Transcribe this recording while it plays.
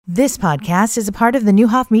This podcast is a part of the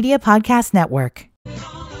Newhoff Media Podcast Network. This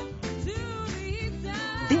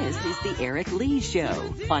is the Eric Lee Show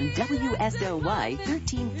on WSOY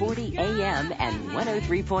 1340 AM and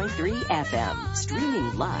 103.3 FM.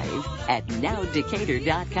 Streaming live at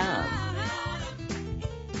nowdecatur.com.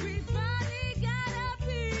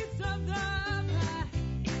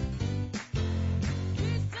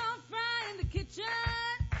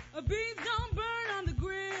 Beans don't burn on the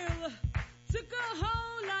grill. Took a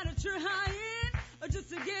whole lot of trying just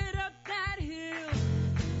to get up that hill.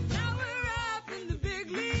 Now we're up in the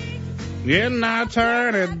big leagues. Yeah, and I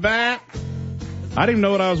turn it back. I didn't even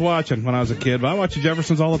know what I was watching when I was a kid, but I watched the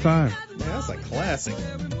Jeffersons all the time. Man, that's a classic.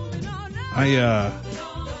 I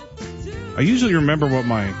usually remember what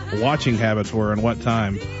my watching habits were and what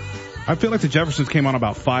time. I feel like the Jeffersons came on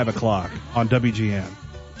about 5 o'clock on WGN.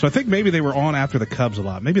 So I think maybe they were on after the Cubs a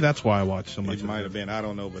lot. Maybe that's why I watched so much. It might have been. I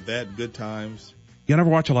don't know. But that Good Times. You never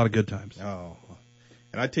watch a lot of Good Times. Oh.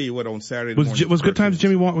 And I tell you what, on Saturday was Good Times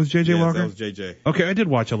Jimmy Walker? Was J.J. Walker? That was J.J. Okay, I did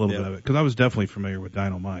watch a little bit of it because I was definitely familiar with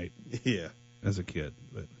Dynamite. Yeah. As a kid.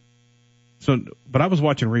 But I was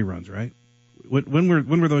watching reruns, right?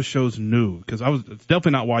 When were those shows new? Because I was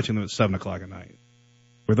definitely not watching them at 7 o'clock at night.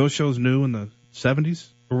 Were those shows new in the 70s?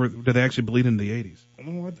 Or did they actually bleed into the 80s?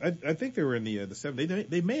 Oh, I think they were in the 70s.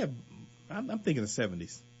 They may have, I'm thinking the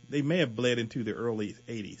 70s. They may have bled into the early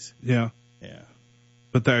 80s. Yeah. Yeah.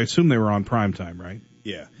 But I assume they were on prime time, right?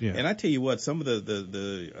 Yeah. Yeah. And I tell you what, some of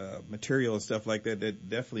the material and stuff like that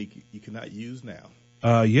definitely you cannot use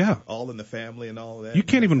now. Yeah. All in the Family and all that. You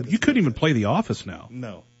couldn't even play The Office now.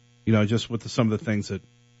 No. You know, just with some of the things that,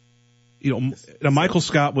 Michael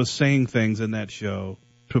Scott was saying things in that show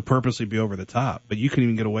to purposely be over the top, but you couldn't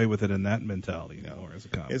even get away with it in that mentality anymore as a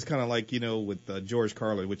comic. It's kind of like, with George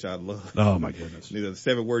Carlin, which I love. Oh, my goodness. The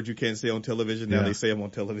 7 words you can't say on television, now they say them on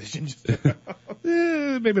television.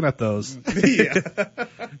 Maybe not those. Yeah.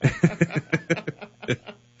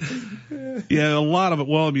 Yeah, a lot of it.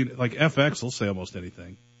 Well, I mean, like FX will say almost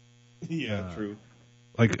anything. Yeah, true.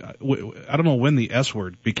 Like, I don't know when the S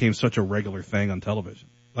word became such a regular thing on television.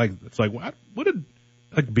 Like, it's like, what did,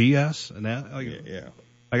 like, BS and that? Like, yeah.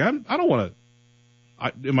 Like, I don't want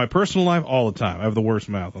to, in my personal life, all the time, I have the worst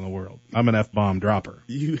mouth in the world. I'm an F-bomb dropper.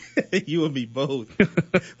 You and me both.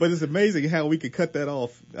 But it's amazing how we could cut that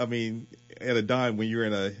off, I mean, at a dime when you're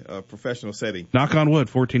in a professional setting. Knock on wood,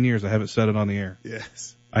 14 years, I haven't said it on the air.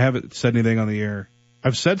 Yes. I haven't said anything on the air.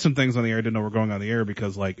 I've said some things on the air I didn't know were going on the air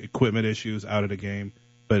because, like, equipment issues out at a game.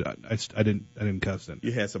 But I didn't cuss them.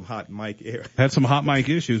 You had some hot mic air. Had some hot mic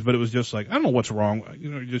issues, but it was just like, I don't know what's wrong.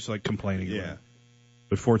 You're just like complaining. Yeah.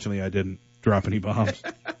 But fortunately, I didn't drop any bombs.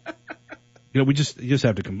 You just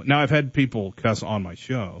have to Now, I've had people cuss on my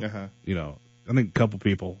show. Uh-huh. I think a couple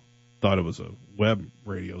people thought it was a web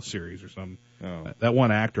radio series or something. Oh. That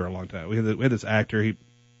one actor a long time. We had this actor.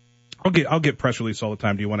 I'll get press release all the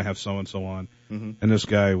time. Do you want to have so and so on? Mm-hmm. And this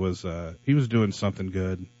guy was he was doing something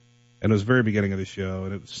good. And it was the very beginning of the show,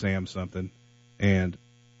 and it was Sam something. And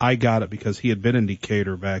I got it because he had been in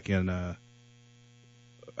Decatur back in,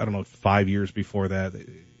 5 years before that.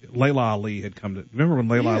 Layla Ali had come to, remember when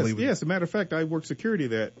Layla Ali was? Yes, as a matter of fact, I worked security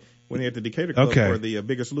there when they had the Decatur Club for the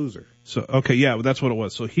Biggest Loser. So, that's what it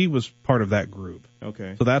was. So he was part of that group.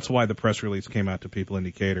 Okay. So that's why the press release came out to people in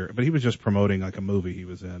Decatur. But he was just promoting like a movie he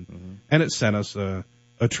was in. Mm-hmm. And it sent us a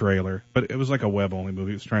trailer. But it was like a web-only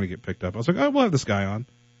movie. It was trying to get picked up. I was like, we'll have this guy on.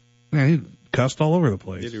 Man, he cussed all over the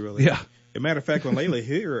place. Did he really? Yeah. As a matter of fact, when Layla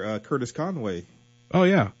here, Curtis Conway. Oh,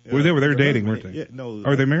 yeah. They were dating, weren't they? Yeah, no.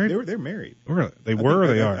 Are they married? They're married. Really? They were or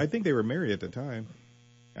they are? I think they were married at the time.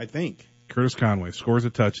 I think. Curtis Conway scores a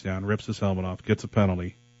touchdown, rips his helmet off, gets a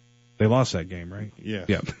penalty. They lost that game, right? Yeah.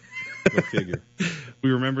 Yeah. Go figure.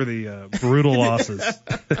 We remember the brutal losses.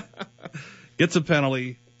 Gets a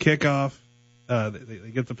penalty, kickoff.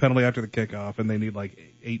 They get the penalty after the kickoff, and they need like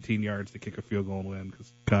 18 yards to kick a field goal and win because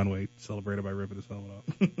Conway celebrated by ripping his helmet off.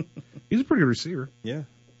 He's a pretty good receiver. Yeah.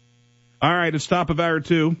 All right, it's top of hour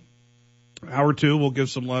 2. Hour 2, we'll give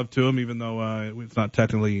some love to him, even though it's not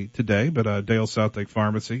technically today, but Dale South Lake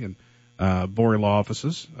Pharmacy and Bory Law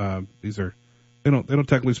Offices. These are they don't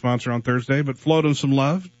technically sponsor on Thursday, but float them some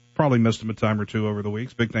love. Probably missed them a time or two over the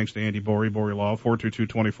weeks. Big thanks to Andy Bory Law,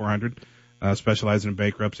 422-2400. Specializing in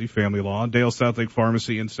bankruptcy, family law. Dale South Lake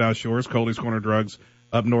Pharmacy in South Shores. Coley's Corner Drugs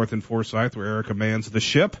up north in Forsyth, where Erica mans the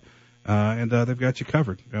ship. And they've got you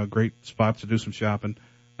covered. Great spots to do some shopping.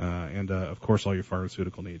 And of course, all your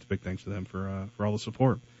pharmaceutical needs. Big thanks to them for all the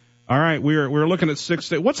support. All right, we're looking at 6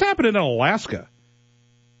 states. What's happening in Alaska?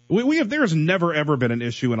 There has never, ever been an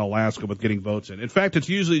issue in Alaska with getting votes in. In fact, it's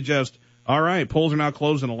usually just, all right, polls are now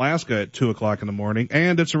closed in Alaska at 2 o'clock in the morning,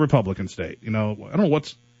 and it's a Republican state. I don't know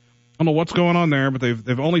don't know what's going on there, but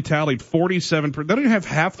they've only tallied 47%. They don't even have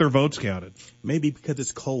half their votes counted. Maybe because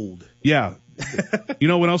it's cold. Yeah. You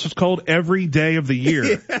know what else is cold? Every day of the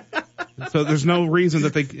year. So there's no reason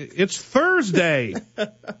that it's Thursday.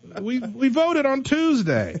 We voted on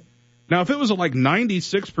Tuesday. Now, if it was like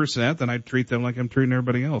 96%, then I'd treat them like I'm treating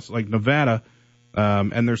everybody else. Like Nevada,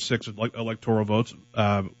 and there's 6 electoral votes.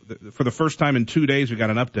 For the first time in 2 days, we got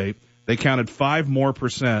an update. They counted 4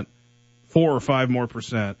 or 5 more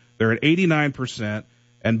percent. They're at 89%,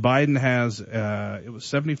 and Biden has, it was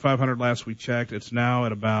 7,500 last we checked. It's now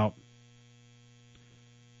at about,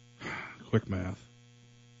 quick math,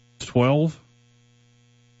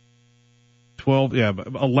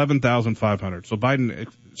 11,500. So Biden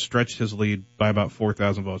stretched his lead by about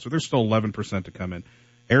 4,000 votes. So there's still 11% to come in.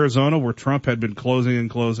 Arizona, where Trump had been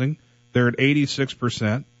closing, they're at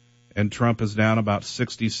 86%, and Trump is down about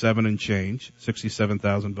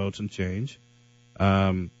 67,000 votes and change.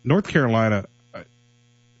 North Carolina, I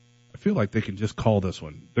feel like they can just call this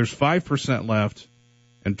one. There's 5% left,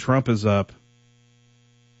 and Trump is up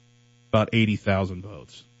about 80,000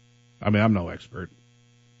 votes. I mean, I'm no expert,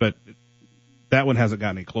 but that one hasn't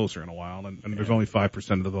gotten any closer in a while, and there's only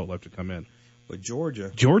 5% of the vote left to come in. But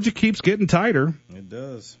Georgia keeps getting tighter. It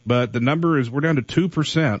does. But the number is, we're down to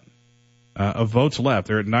 2% of votes left.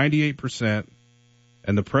 They're at 98%,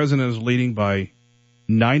 and the president is leading by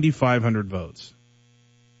 9,500 votes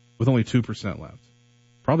with only 2% left.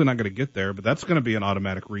 Probably not going to get there, but that's going to be an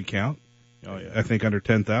automatic recount. Oh, yeah. I think under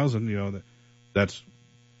 10,000, that's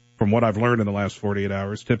from what I've learned in the last 48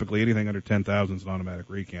 hours. Typically, anything under 10,000 is an automatic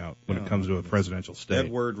recount when it comes to a presidential state. That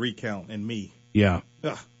word recount and me. Yeah.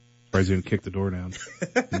 Ugh. Surprised he didn't kick the door down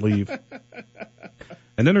and leave.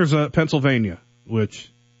 And then there's Pennsylvania,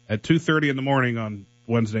 which at 2:30 in the morning on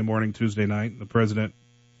Wednesday morning, Tuesday night, the president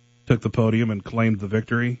took the podium and claimed the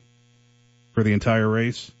victory for the entire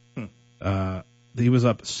race. He was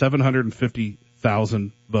up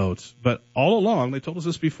 750,000 votes. But all along, they told us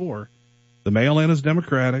this before, the mail-in is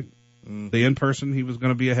Democratic. The in-person, he was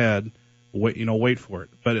going to be ahead. Wait for it.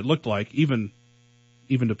 But it looked like even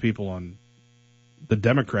to people on the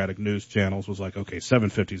Democratic news channels was like, okay,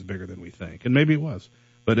 750 is bigger than we think. And maybe it was.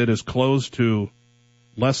 But it is closed to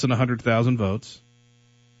less than 100,000 votes.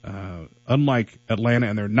 Unlike Atlanta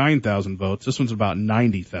and their 9,000 votes, this one's about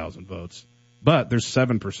 90,000 votes. But there's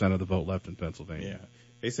 7% of the vote left in Pennsylvania. Yeah.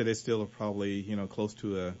 They said it's still probably, close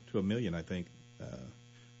to a million, I think.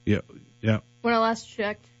 Yeah. When I last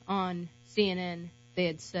checked on CNN, they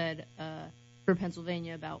had said for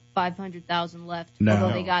Pennsylvania about 500,000 left. No.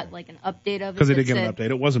 Although they got like an update of it. Because they did get an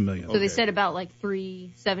update. It was a million. So they said about like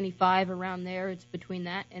 375 around there. It's between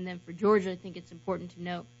that. And then for Georgia, I think it's important to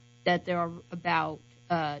note that there are about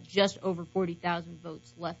just over 40,000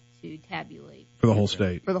 votes left to tabulate. For the whole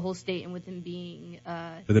state. For the whole state. And with them being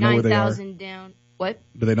 9,000 down. What?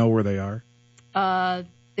 Do they know where they are?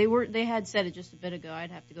 They had said it just a bit ago.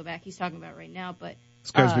 I'd have to go back. He's talking about it right now, but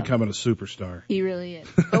this guy's becoming a superstar. He really is.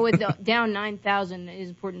 But with down 9,000, it is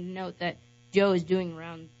important to note that Joe is doing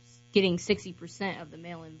around getting 60% of the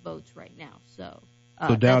mail-in votes right now. So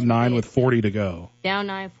down 9 with 40 to go. Down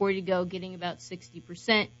 9, 40 to go, getting about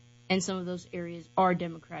 60%, and some of those areas are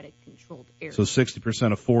Democratic-controlled areas. So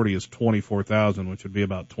 60% of 40 is 24,000, which would be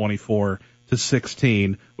about 24 to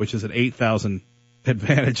 16, which is an 8,000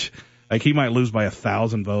 advantage. Like, he might lose by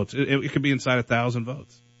 1,000 votes. It could be inside 1,000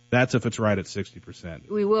 votes. That's if it's right at 60%.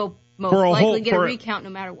 We will most likely get a recount no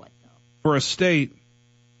matter what, though. For a state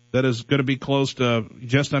that is going to be close to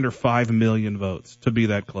just under 5 million votes, to be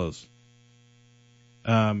that close.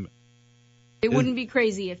 It wouldn't be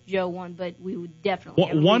crazy if Joe won, but we would definitely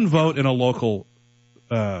have one vote in a local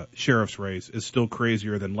sheriff's race is still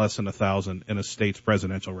crazier than less than 1,000 in a state's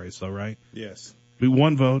presidential race, though, right? Yes.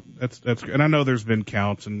 One vote, that's, and I know there's been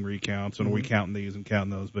counts and recounts, and we counting these and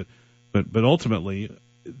counting those, but ultimately,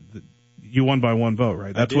 you won by one vote,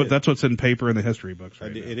 right? That's what's in paper in the history books,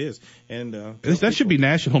 right? It is, and that should be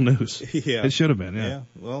national news. Yeah, it should have been. Yeah.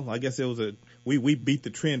 Well, I guess it was we beat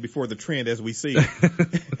the trend before the trend, as we see.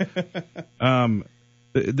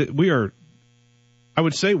 We are. I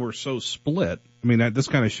would say we're so split. I mean, this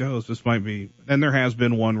kind of shows this might be, and there has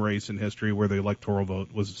been one race in history where the electoral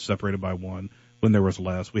vote was separated by one when there was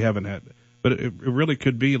less. We haven't had, but it really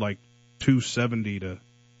could be like 270 to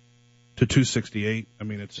 268. I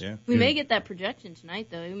mean, it's. Yeah. We may get that projection tonight,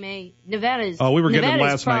 though. Nevada's. Oh, we were getting it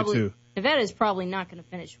last night too. Nevada's probably not going to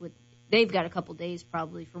finish with. They've got a couple days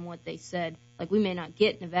probably from what they said. Like, we may not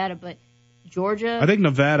get Nevada, but Georgia. I think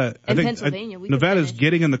Nevada. And Pennsylvania. Nevada's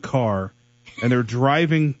getting in the car, and they're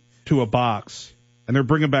driving to a box, and they're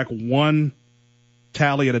bringing back one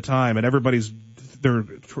tally at a time, and everybody's they're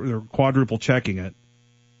quadruple checking it,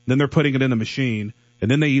 Then they're putting it in the machine, and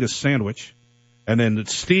then they eat a sandwich. And then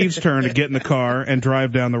it's Steve's turn to get in the car and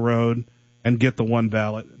drive down the road and get the one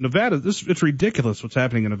ballot. Nevada, it's ridiculous what's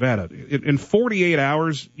happening in Nevada. In 48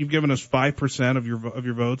 hours, you've given us 5% of your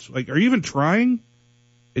votes. Like, are you even trying?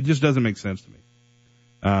 It just doesn't make sense to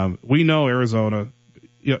me. We know Arizona,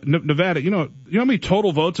 Nevada. You know how many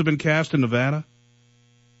total votes have been cast in Nevada,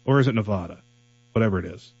 or is it Nevada? Whatever it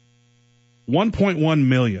is, 1.1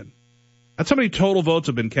 million. That's how many total votes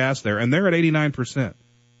have been cast there, and they're at 89%.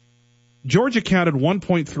 Georgia counted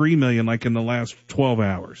 1.3 million, like in the last 12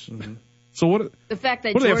 hours. Mm-hmm. So what? The fact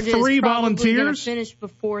that Georgia is probably going to volunteers? finish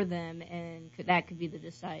before them, and that could be the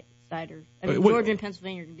decider. I mean, Georgia and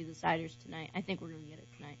Pennsylvania are going to be the deciders tonight. I think we're going to get it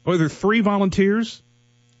tonight. Oh, there are 3 volunteers,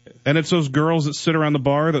 and it's those girls that sit around the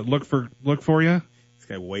bar that look for you.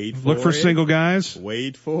 Wait for look for it. Single guys.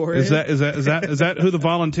 Wait for is it. Is that who the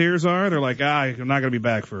volunteers are? They're like, I'm not going to be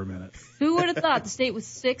back for a minute. Who would have thought the state with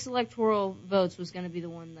 6 electoral votes was going to be the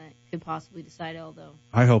one that could possibly decide? Although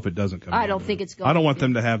I hope it doesn't come. I don't think it's going. I don't want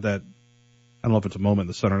them to have that. I don't know if it's a moment in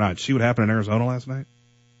the sun or not. See what happened in Arizona last night?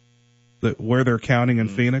 Where they're counting in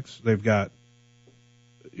Phoenix, they've got.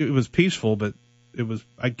 It was peaceful, but it was,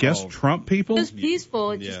 I guess, Trump people. It was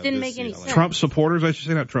peaceful. It just didn't make any sense. Trump supporters, I should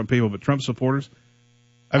say, not Trump people, but Trump supporters.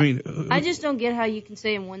 I mean, I just don't get how you can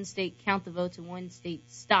say in one state count the votes and one state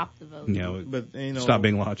stop the votes. Yeah, but stop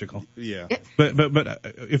being logical. Yeah. But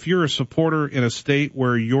if you're a supporter in a state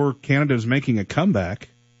where your candidate is making a comeback,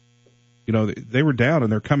 they were down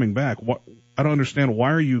and they're coming back. I don't understand.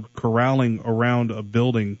 Why are you corralling around a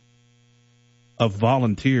building of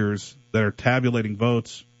volunteers that are tabulating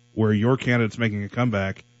votes where your candidate's making a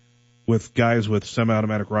comeback with guys with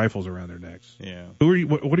semi-automatic rifles around their necks? Yeah. Who are you?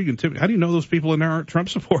 What are you? How do you know those people in there aren't Trump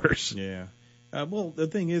supporters? Yeah. Well, the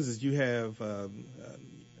thing is you have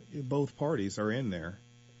both parties are in there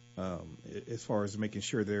as far as making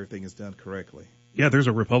sure that everything is done correctly. Yeah, there's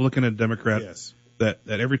a Republican and Democrat. Yes. That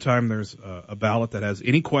every time there's a ballot that has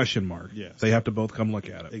any question mark, yes, they have to both come look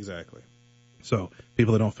at it. Exactly. So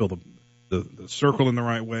people that don't fill the circle in the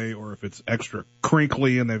right way, or if it's extra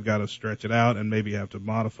crinkly and they've got to stretch it out and maybe have to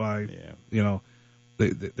modify. Yeah.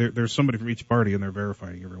 There's somebody from each party and they're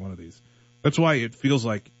verifying every one of these. That's why it feels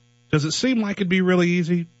like. Does it seem like it'd be really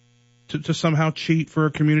easy to somehow cheat for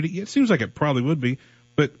a community? It seems like it probably would be,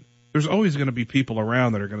 but there's always going to be people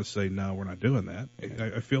around that are going to say, no, we're not doing that.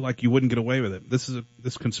 I feel like you wouldn't get away with it.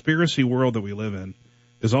 This conspiracy world that we live in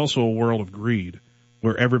is also a world of greed,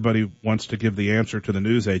 where everybody wants to give the answer to the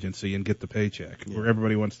news agency and get the paycheck, where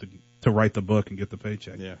everybody wants to write the book and get the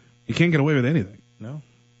paycheck. Yeah. You can't get away with anything. No.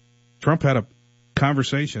 Trump had a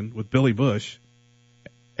conversation with Billy Bush,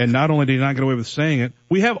 and not only did he not get away with saying it,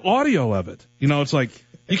 we have audio of it. It's like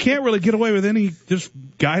you can't really get away with any just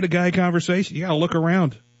guy-to-guy conversation. You got to look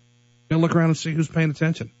around. You got to look around and see who's paying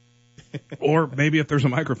attention. Or maybe if there's a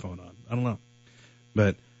microphone on. I don't know.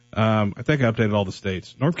 But I think I updated all the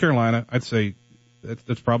states. North Carolina, I'd say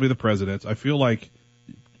that's probably the president's. I feel like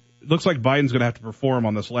it looks like Biden's going to have to perform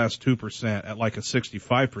on this last 2% at like a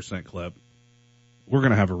 65% clip. We're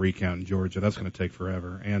going to have a recount in Georgia. That's going to take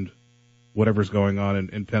forever. And whatever's going on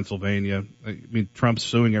in Pennsylvania. I mean, Trump's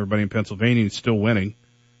suing everybody in Pennsylvania. He's still winning.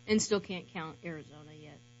 And still can't count Arizona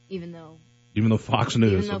yet, even though Fox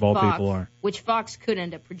News, of all people, are. Which Fox could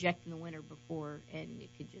end up projecting the winner before, and it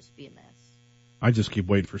could just be a mess. I just keep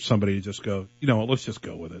waiting for somebody to just go, let's just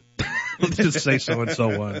go with it. Let's just say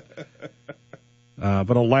so-and-so won.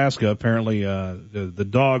 But Alaska, apparently, the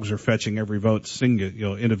dogs are fetching every vote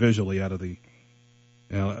individually out of the,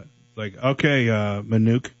 like, okay,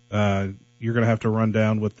 Manuk, you're going to have to run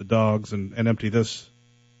down with the dogs and empty this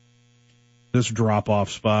drop-off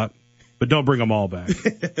spot. But don't bring them all back.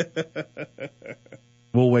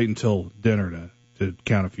 We'll wait until dinner to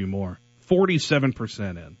count a few more.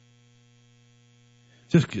 47% in.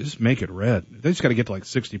 Just make it red. They just got to get to like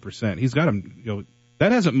 60%. He's got him.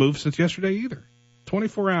 That hasn't moved since yesterday either.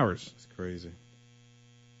 24 hours. It's crazy.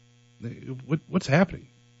 What's happening?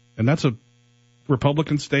 And that's a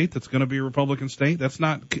Republican state. That's going to be a Republican state. That's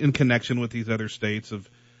not in connection with these other states of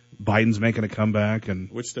Biden's making a comeback.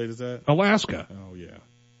 And which state is that? Alaska. Oh yeah.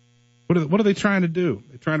 What are they trying to do?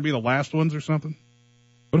 They trying to be the last ones or something?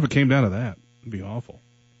 What if it came down to that? It'd be awful.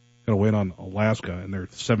 Got to wait on Alaska and their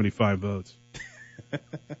 75 votes.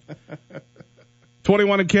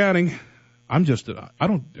 21 and counting.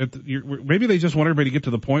 Maybe they just want everybody to get to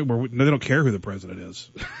the point where they don't care who the president is.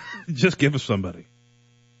 Just give us somebody.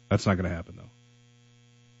 That's not going to happen, though.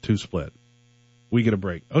 2 split. We get a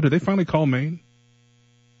break. Oh, did they finally call Maine?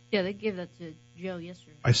 Yeah, they gave that to Joe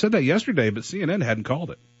yesterday. I said that yesterday, but CNN hadn't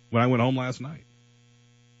called it when I went home last night.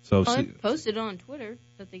 So I posted on Twitter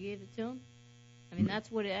that they gave it to him. I mean,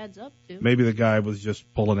 that's what it adds up to. Maybe the guy was just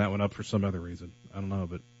pulling that one up for some other reason. I don't know,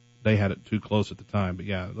 but they had it too close at the time. But,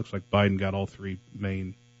 yeah, it looks like Biden got all three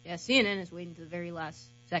main. Yeah, CNN is waiting to the very last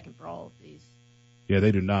second for all of these. Yeah,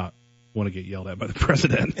 they do not want to get yelled at by the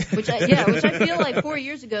president. Which I feel like 4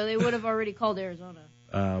 years ago they would have already called Arizona.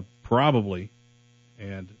 Probably.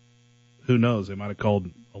 And who knows? They might have called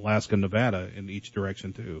Alaska and Nevada in each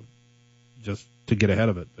direction, too, just to get ahead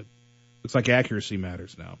of it. But looks like accuracy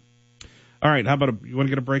matters now. All right, how about you want to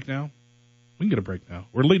get a break now? We can get a break now.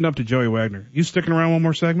 We're leading up to Joey Wagner. You sticking around one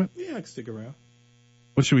more segment? Yeah, I can stick around.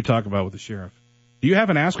 What should we talk about with the sheriff? Do you have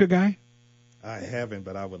an Ask a Guy? I haven't,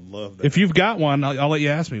 but I would love that. If you've got one, I'll let you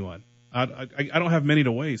ask me one. I don't have many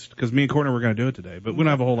to waste because me and Courtney were going to do it today, but we don't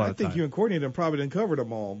have a whole lot of time. I think you and Courtney probably didn't cover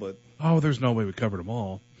them all, but. Oh, there's no way we covered them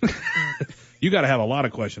all. You got to have a lot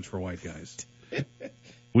of questions for white guys.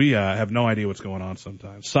 We have no idea what's going on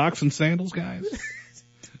sometimes. Socks and sandals, guys?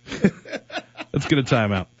 Let's get a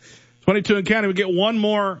timeout. 22 and counting. We get one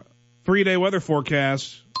more 3-day weather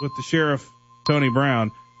forecast with the Sheriff, Tony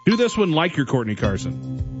Brown. Do this one like you're Courtney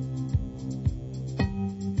Carson.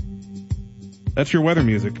 That's your weather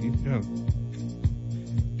music. Yeah.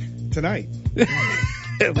 Tonight.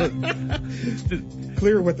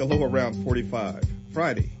 Clear with the low around 45.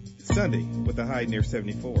 Friday, sunny with a high near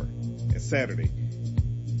 74. And Saturday,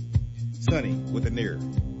 sunny with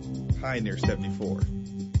a high near 74.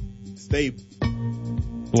 Stay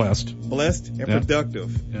blessed and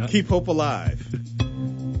productive. Yeah. Keep hope alive.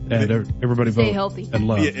 And everybody vote. Stay healthy. And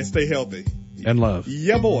love. Yeah, and stay healthy. And love.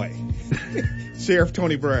 Yeah, boy. Sheriff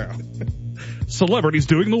Tony Brown. Celebrities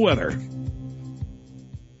doing the weather.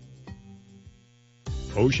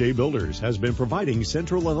 O'Shea Builders has been providing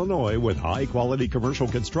Central Illinois with high-quality commercial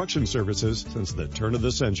construction services since the turn of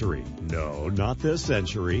the century. No, not this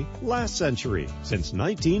century, last century. Since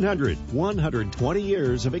 1900, 120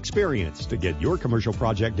 years of experience to get your commercial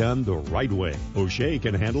project done the right way. O'Shea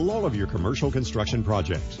can handle all of your commercial construction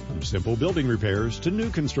projects, from simple building repairs to new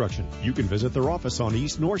construction. You can visit their office on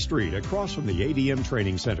East North Street across from the ADM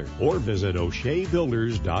Training Center or visit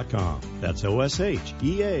O'SheaBuilders.com. That's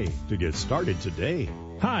OSHEA to get started today.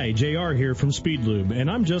 Hi, JR here from Speed Lube, and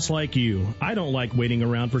I'm just like you. I don't like waiting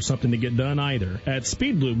around for something to get done either. At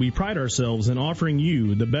Speed Lube, we pride ourselves in offering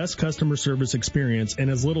you the best customer service experience in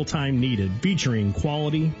as little time needed, featuring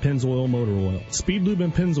quality Pennzoil motor oil. Speed Lube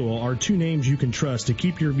and Pennzoil are two names you can trust to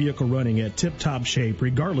keep your vehicle running at tip-top shape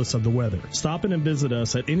regardless of the weather. Stop in and visit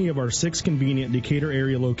us at any of our 6 convenient Decatur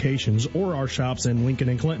area locations or our shops in Lincoln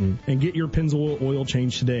and Clinton, and get your Pennzoil oil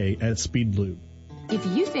change today at Speed Lube. If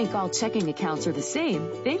you think all checking accounts are the same,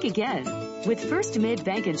 think again. With First Mid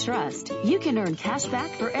Bank and Trust, you can earn cash back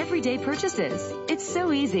for everyday purchases. It's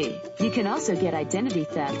so easy. You can also get identity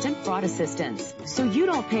theft and fraud assistance, so you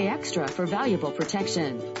don't pay extra for valuable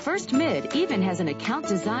protection. First Mid even has an account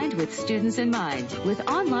designed with students in mind, with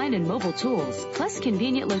online and mobile tools, plus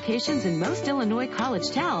convenient locations in most Illinois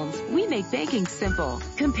college towns. We make banking simple.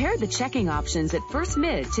 Compare the checking options at First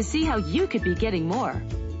Mid to see how you could be getting more.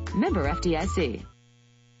 Member FDIC.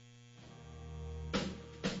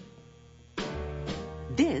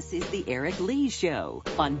 This is the Eric Lee Show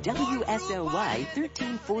on WSOY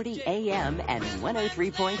 1340 AM and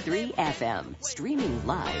 103.3 FM. Streaming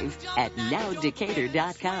live at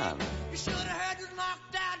nowdecatur.com. You should have heard this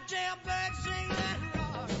knocked out jailbird sing Let It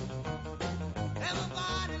Rock.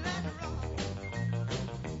 Everybody let it rock.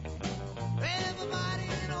 Everybody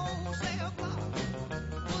in old cell block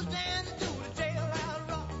was dancing to the jailhouse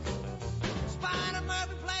rock. Spider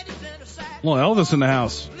Murphy played his inner sax. Well, Elvis in the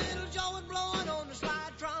house. Little Joe was blowing on the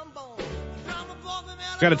slide trombone. The drummer boy from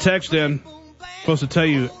LA Got a text in. Supposed to tell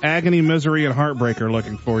you agony, misery, and heartbreak are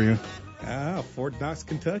looking for you. Fort Knox,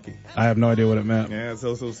 Kentucky. I have no idea what it meant. Yeah, it's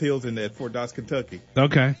those hills in that Fort Knox, Kentucky.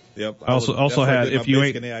 Okay. Yep. Also had if you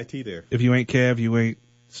ain't AIT there. if you ain't Kev, you ain't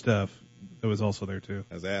stuff. It was also there too.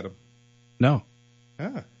 That's Adam. No,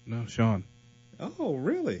 Ah. no, Sean. Oh,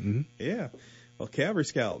 really? Mm-hmm. Yeah. Well, Cavalry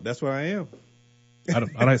Scout. That's what I am.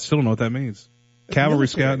 I still don't know what that means. Cavalry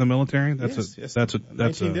Military. Scout in the military. That's Yes. that's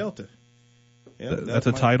 19 Delta. Yeah, that's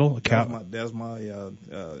a title. That's my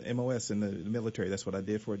MOS in the military. That's what I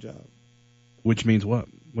did for a job. Which means what?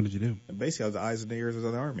 What did you do? And basically, I was the eyes and ears of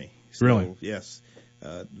the Army. So, Really? Yes.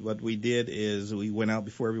 What we did is we went out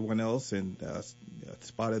before everyone else and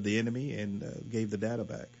spotted the enemy and gave the data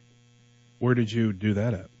back. Where did you do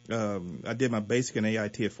that at? I did my basic in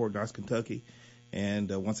AIT at Fort Knox, Kentucky.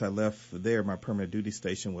 And once I left there, my permanent duty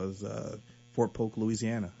station was Fort Polk,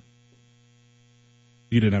 Louisiana.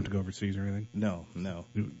 You didn't have to go overseas or anything? No.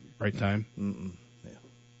 Right time? Mm-mm. Yeah.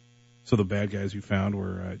 So the bad guys you found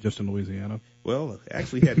were just in Louisiana? Well,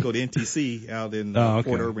 actually had to go to NTC out in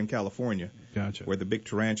Port Urban, California. Gotcha. Where the big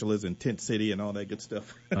tarantulas and Tent City and all that good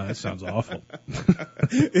stuff. That sounds awful.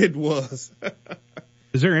 It was.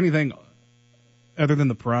 Is there anything other than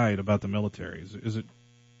the pride about the military? Is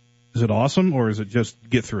it awesome, or is it just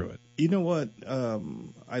get through it? You know what?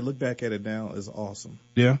 I look back at it now as awesome.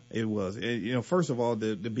 Yeah? It was. First of all,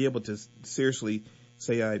 to be able to seriously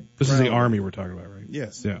say This is the Army we're talking about, right?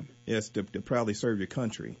 Yes. Yeah. Yes, to proudly serve your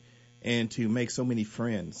country and to make so many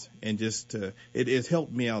friends and just it has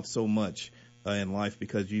helped me out so much in life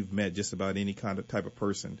because you've met just about any type of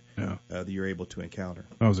person that you're able to encounter.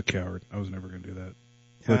 I was a coward. I was never going to do that.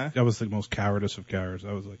 Huh? I was the most cowardice of cowards.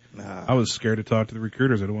 I was like, I was scared to talk to the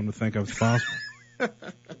recruiters. I didn't want them to think I was possible.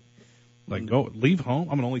 Like, leave home.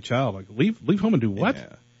 I'm an only child. Like, leave home and do what? Yeah.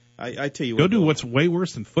 I tell you what. Go do what's way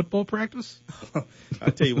worse than football practice?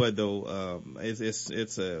 I tell you what, though,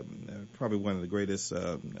 it's probably one of the greatest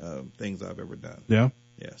things I've ever done. Yeah?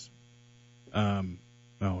 Yes. No,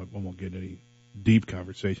 I won't get any deep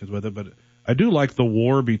conversations with it, but I do like the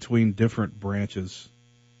war between different branches.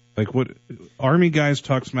 Like what Army guys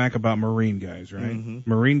talk smack about Marine guys, right? Mm-hmm.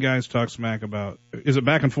 Marine guys talk smack about. Is it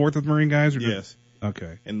back and forth with Marine guys? Or yes.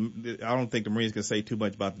 Okay. And I don't think the Marines can say too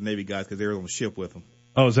much about the Navy guys because they're on the ship with them.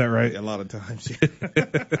 Oh, is that right? A lot of times.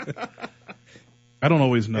 I don't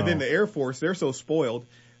always know. And then the Air Force, they're so spoiled.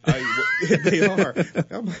 They are.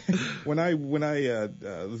 When I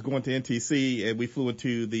was going to NTC and we flew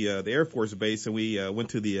into the Air Force base and we went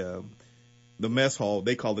to the mess hall,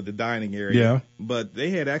 they called it the dining area. Yeah. But they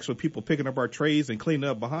had actual people picking up our trays and cleaning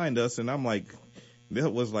up behind us, and I'm like,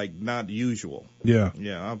 that was like not usual. Yeah.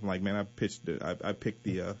 Yeah. I'm like, man, I picked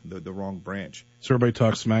the wrong branch. So everybody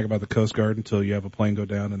talks smack about the Coast Guard until you have a plane go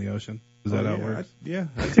down in the ocean. Is that how it works? I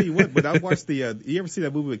tell you what, but I watched you ever see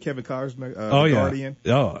that movie with Kevin Costner, Guardian?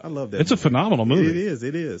 Oh, I love that. It's a phenomenal movie.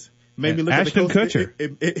 It is. Made me look Ashton at the Coast Kutcher.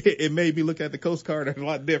 It made me look at the Coast Guard a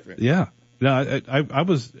lot different. Yeah. No, I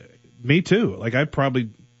was, me too. Like I probably,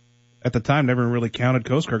 at the time, never really counted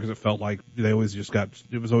Coast Guard because it felt like they always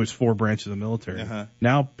it was always 4 branches of the military. Uh-huh.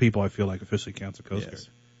 Now people, I feel like, officially counts the Coast Guard.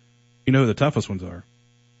 You know who the toughest ones are?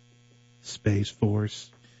 Space Force.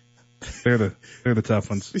 They're the tough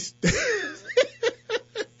ones.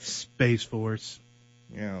 Space Force.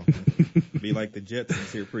 Yeah. Be like the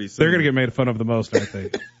Jetsons here pretty soon. They're going to get made fun of the most, I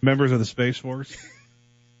think. Members of the Space Force.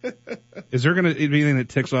 Is there going to be anything that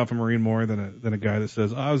ticks off a Marine more than a guy that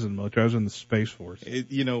says, I was in the military, I was in the Space Force?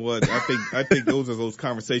 You know what? I think those are those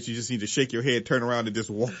conversations you just need to shake your head, turn around, and just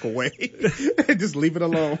walk away. And just leave it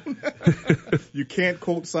alone. You can't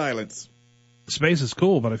quote silence. Space is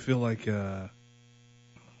cool, but I feel like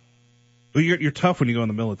you're tough when you go in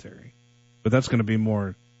the military. But that's going to be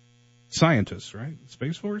more scientists, right?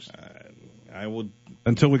 Space Force? I would.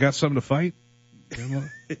 Until we got something to fight?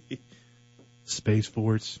 Space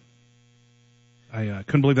Force. I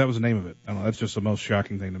couldn't believe that was the name of it. I don't know. That's just the most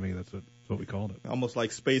shocking thing to me. That's what we called it. Almost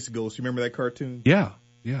like Space Ghost. You remember that cartoon? Yeah.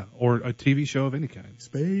 Or a TV show of any kind.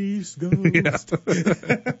 Space Ghost.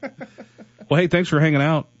 Well, hey, thanks for hanging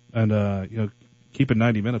out and keeping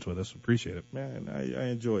 90 minutes with us. Appreciate it. Man, I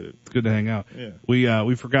enjoyed it. It's good to hang out. Yeah.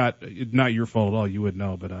 We forgot. Not your fault at all. You would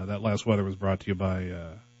know, but that last weather was brought to you by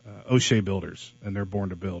O'Shea Builders, and they're Born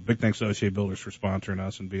to Build. Big thanks to O'Shea Builders for sponsoring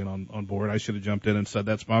us and being on board. I should have jumped in and said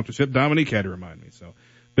that sponsorship. Dominique had to remind me. So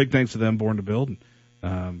big thanks to them, Born to Build.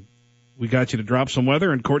 And, we got you to drop some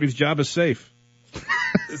weather, and Courtney's job is safe.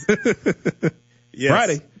 Yes.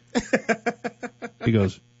 Friday. He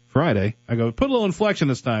goes, Friday. I go, put a little inflection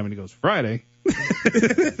this time, and he goes, Friday.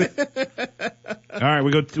 All right,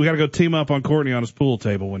 we got to go team up on Courtney on his pool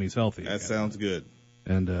table when he's healthy. That sounds good.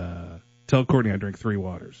 And tell Courtney I drink 3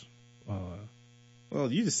 waters.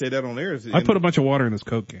 Well, you just said that on air. I put a bunch of water in this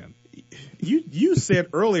Coke can. You said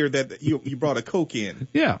earlier that you brought a Coke in.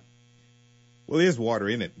 Yeah. Well, there's water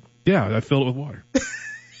in it. Yeah, I filled it with water.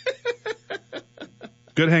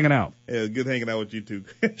 Good hanging out. Yeah, good hanging out with you too.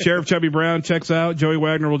 Sheriff Chubby Brown checks out. Joey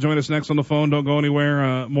Wagner will join us next on the phone. Don't go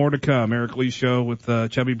anywhere. More to come. Eric Lee Show with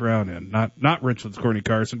Chubby Brown in. Not Richland's Courtney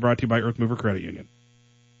Carson. Brought to you by Earth Mover Credit Union.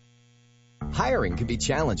 Hiring can be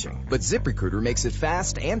challenging, but ZipRecruiter makes it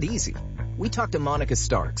fast and easy. We talked to Monica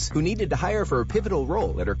Starks, who needed to hire for a pivotal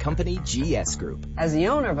role at her company, GS Group. As the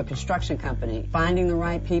owner of a construction company, finding the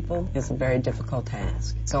right people is a very difficult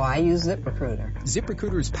task. So I use ZipRecruiter.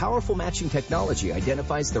 ZipRecruiter's powerful matching technology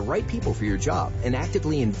identifies the right people for your job and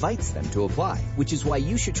actively invites them to apply, which is why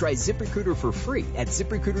you should try ZipRecruiter for free at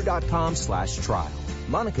ZipRecruiter.com/trial.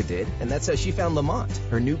 Monica did, and that's how she found Lamont,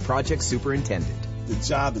 her new project superintendent. The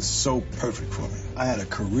job is so perfect for me. I had a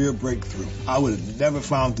career breakthrough. I would have never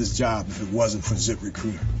found this job if it wasn't for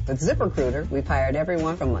ZipRecruiter. With ZipRecruiter, we've hired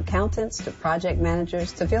everyone from accountants to project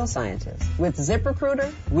managers to field scientists. With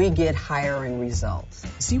ZipRecruiter, we get hiring results.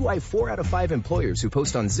 See why 4 out of 5 employers who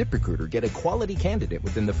post on ZipRecruiter get a quality candidate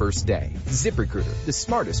within the first day. ZipRecruiter, the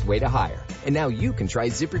smartest way to hire. And now you can try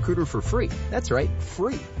ZipRecruiter for free. That's right,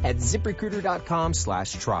 free at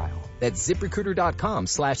ZipRecruiter.com/trial. That's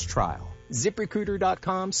ZipRecruiter.com/trial.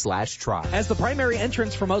 ZipRecruiter.com/trial. As the primary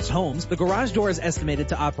entrance for most homes, the garage door is estimated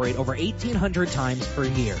to operate over 1,800 times per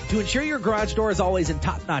year. To ensure your garage door is always in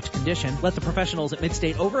top-notch condition, let the professionals at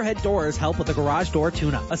Midstate Overhead Doors help with the garage door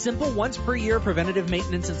tune-up. A simple once-per-year preventative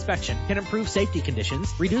maintenance inspection can improve safety conditions,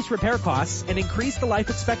 reduce repair costs, and increase the life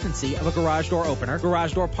expectancy of a garage door opener,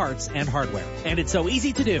 garage door parts, and hardware. And it's so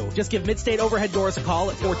easy to do. Just give Midstate Overhead Doors a call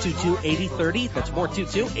at 422-8030. That's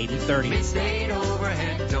 422-8030. Midstate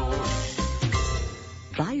Overhead Doors.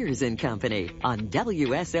 Byers and Company on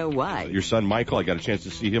WSOY. Your son Michael, I got a chance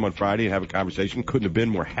to see him on Friday and have a conversation. Couldn't have been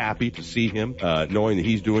more happy to see him, knowing that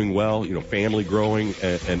he's doing well, family growing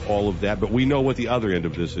and all of that. But we know what the other end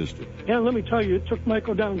of this is too. Yeah, let me tell you, it took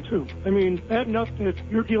Michael down too. I mean, bad enough that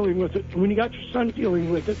you're dealing with it. When you got your son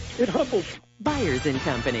dealing with it, it humbles. Byers and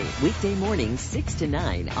Company, weekday mornings 6 to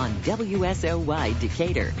 9 on WSOY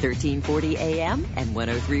Decatur, 1340 AM and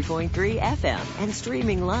 103.3 FM, and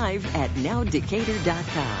streaming live at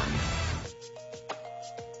nowdecatur.com.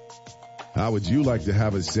 How would you like to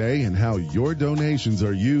have a say in how your donations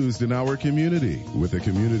are used in our community? With the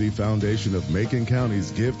Community Foundation of Macon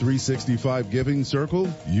County's Give 365 Giving Circle,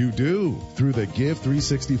 you do. Through the Give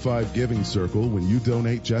 365 Giving Circle, when you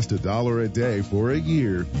donate just $1 a day for a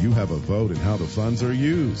year, you have a vote in how the funds are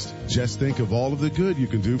used. Just think of all of the good you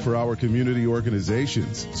can do for our community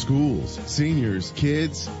organizations, schools, seniors,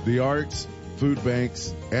 kids, the arts, food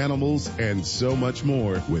banks, animals, and so much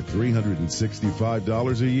more with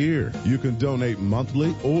 $365 a year. You can donate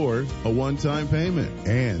monthly or a one-time payment.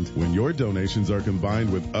 And when your donations are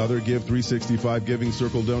combined with other Give 365 Giving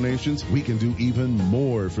Circle donations, we can do even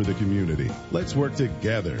more for the community. Let's work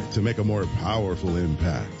together to make a more powerful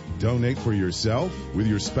impact. Donate for yourself, with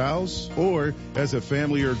your spouse, or as a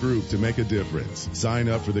family or group to make a difference. Sign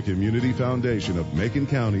up for the Community Foundation of Macon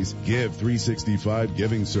County's Give 365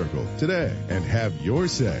 Giving Circle today and have your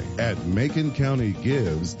say at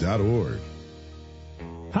MaconCountyGives.org.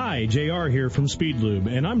 Hi, JR here from Speed Lube,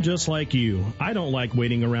 and I'm just like you. I don't like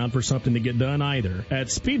waiting around for something to get done either. At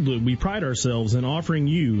Speed Lube, we pride ourselves in offering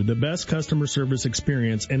you the best customer service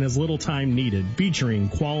experience in as little time needed, featuring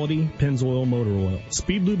quality Pennzoil motor oil.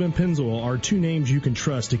 Speed Lube and Pennzoil are two names you can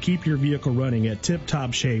trust to keep your vehicle running at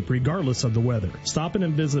tip-top shape regardless of the weather. Stop in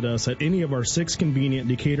and visit us at any of our 6 convenient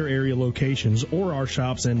Decatur area locations or our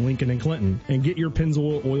shops in Lincoln and Clinton, and get your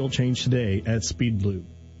Pennzoil oil change today at Speed Lube.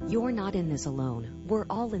 You're not in this alone. We're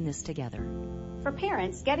all in this together. For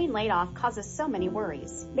parents, getting laid off causes so many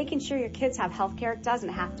worries. Making sure your kids have health care doesn't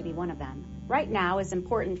have to be one of them. Right now is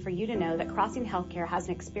important for you to know that Crossing Healthcare has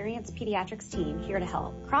an experienced pediatrics team here to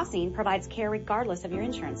help. Crossing provides care regardless of your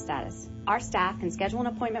insurance status. Our staff can schedule an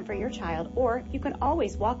appointment for your child, or you can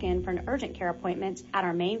always walk in for an urgent care appointment at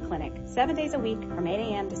our main clinic, 7 days a week from 8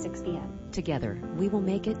 a.m. to 6 p.m. Together, we will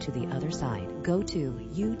make it to the other side. Go to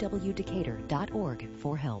uwdecatur.org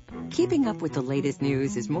for help. Keeping up with the latest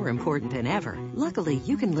news is more important than ever. Luckily,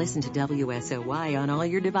 you can listen to WSOY on all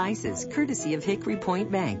your devices, courtesy of Hickory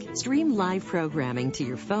Point Bank. Stream live programming to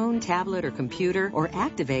your phone, tablet, or computer, or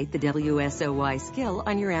activate the WSOY skill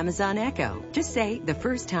on your Amazon Echo. Just say the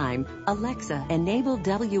first time, Alexa, enable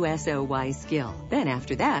WSOY skill. Then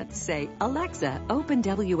after that, say, Alexa, open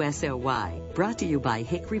WSOY. Brought to you by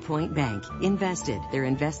Hickory Point Bank. Invested. Their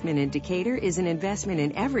investment in Decatur is an investment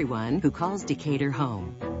in everyone who calls Decatur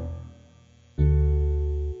home.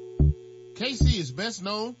 KC is best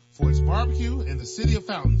known for its barbecue in the city of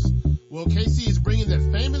fountains. Well, KC is bringing that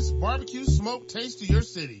famous barbecue smoke taste to your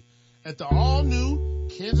city at the all-new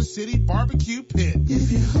Kansas City Barbecue Pit.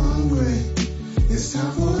 If you're hungry, it's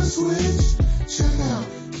time for a switch. Check out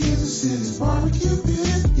Kansas City's Barbecue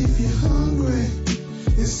Pit. If you're hungry,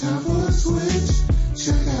 it's time for a switch.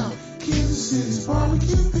 Check out Kansas City's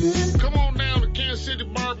Barbecue Pit. Come on down to Kansas City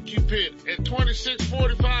Barbecue Pit at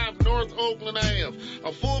 2645 North Oakland Ave.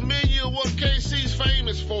 A full menu of what KC's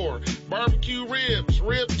famous for. Barbecue ribs,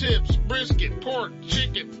 rib tips, brisket, pork,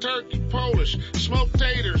 chicken, turkey, Polish, smoked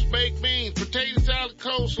taters, baked beans, potato salad,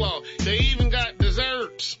 coleslaw. They even got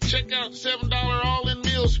desserts. Check out $7 all-in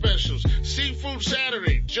meal specials. Seafood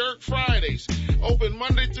Saturday, jerk Fridays. Open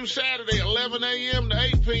Monday through Saturday, 11 a.m. to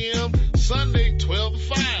 8 p.m. Sunday, 12 to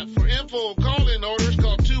 5. For info or call-in orders,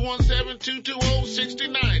 call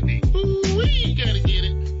 217-220-6090. Ooh-wee, you gotta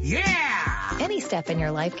step in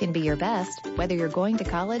your life can be your best, whether you're going to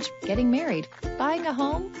college, getting married, buying a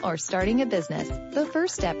home, or starting a business. The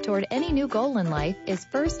first step toward any new goal in life is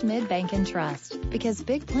First Mid Bank and Trust, because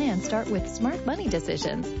big plans start with smart money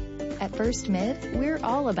decisions. At First Mid, we're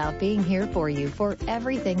all about being here for you for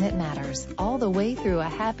everything that matters, all the way through a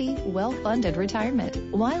happy, well-funded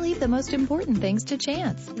retirement. Why leave the most important things to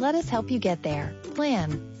chance? Let us help you get there.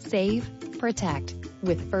 Plan, save, protect.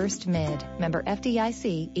 With First Mid, member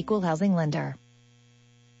FDIC, equal housing lender.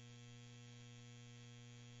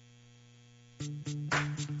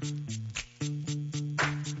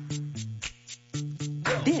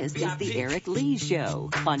 This is the Eric Lee Show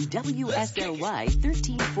on WSOY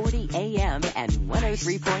 1340 AM and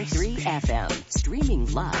 103.3 FM.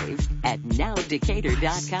 Streaming live at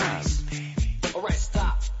nowdecatur.com. All right,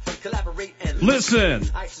 stop. Collaborate and listen.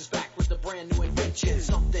 Ice is back with a brand new invention.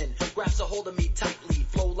 Something grabs a hold of me tightly,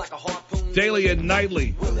 flow like a harpoon. Daily and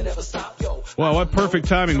nightly. Will it ever stop, yo? Wow, what perfect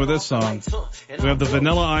timing with this song. We have the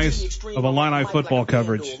Vanilla Ice of Illini football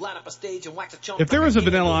coverage. If there was a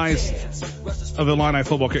Vanilla Ice of Illini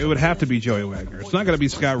football, it would have to be Joey Wagner. It's not going to be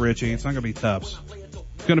Scott Ritchie. It's not going to be Tufts.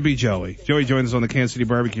 It's going to be Joey. Joey joins us on the Kansas City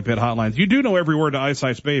Barbecue Pit hotlines. You do know every word to Ice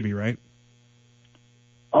Ice Baby, right?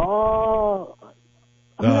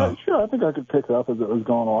 Sure, I think I could pick it up as it was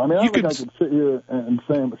going on. I mean, I don't think I could sit here and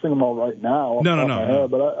sing them all right now. No.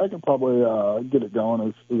 But I can probably get it going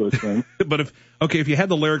as I sing. But if you had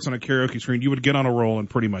the lyrics on a karaoke screen, you would get on a roll and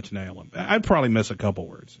pretty much nail them. I'd probably miss a couple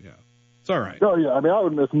words. Yeah, it's all right. Oh yeah, I mean, I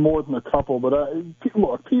would miss more than a couple, but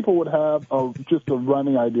look, people would have just a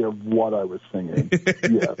running idea of what I was singing.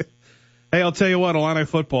 Yes. Hey, I'll tell you what, Illini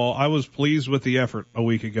football, I was pleased with the effort a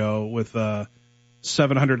week ago with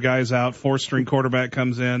 700 guys out, 4th-string quarterback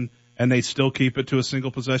comes in, and they still keep it to a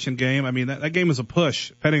single possession game. I mean, that game is a push,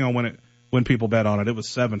 depending on when people bet on it. It was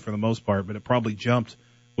 7 for the most part, but it probably jumped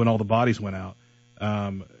when all the bodies went out.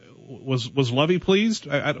 Was Lovey pleased?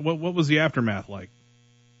 What was the aftermath like?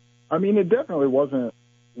 I mean, it definitely wasn't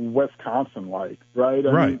Wisconsin-like, right?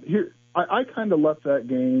 I mean, I kind of left that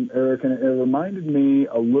game, Eric, and it reminded me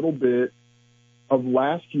a little bit of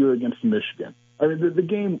last year against Michigan. I mean, the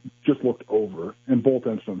game just looked over in both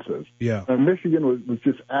instances. Yeah. And Michigan was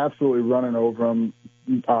just absolutely running over them.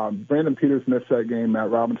 Brandon Peters missed that game. Matt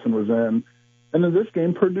Robinson was in. And in this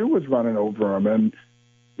game, Purdue was running over them. And,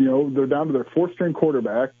 you know, they're down to their 4th-string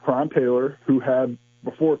quarterback, Cron Taylor, who had,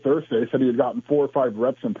 before Thursday, said he had gotten 4 or 5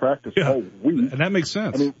 reps in practice all week. And that makes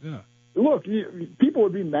sense. I mean, look, people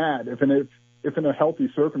would be mad if in a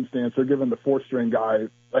healthy circumstance they're giving the 4th-string guy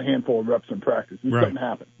a handful of reps in practice. It doesn't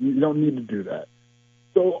happen. You don't need to do that.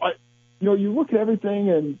 So, you look at everything,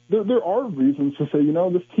 and there are reasons to say,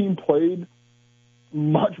 this team played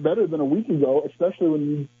much better than a week ago, especially when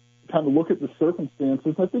you kind of look at the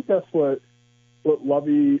circumstances. I think that's what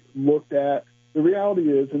Lovey looked at. The reality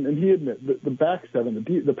is, and he admitted, the back seven,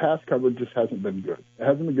 the pass coverage just hasn't been good. It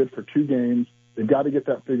hasn't been good for 2 games. They've got to get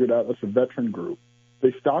that figured out. That's a veteran group.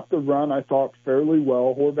 They stopped the run, I thought, fairly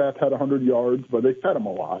well. Horvath had 100 yards, but they fed him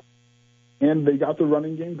a lot. And they got the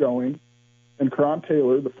running game going. And Cron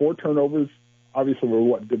Taylor, the 4 turnovers, obviously were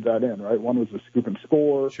what did that in, right? One was a scoop and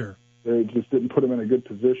score. Sure. They just didn't put him in a good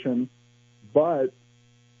position. But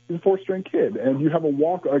he's a 4th-string kid. And you have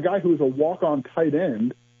a guy who is a walk-on tight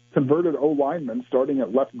end, converted O-lineman starting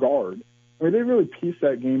at left guard. I mean, they really pieced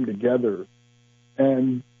that game together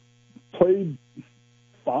and played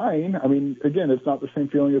fine. I mean, again, it's not the same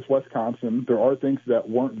feeling as Wisconsin. There are things that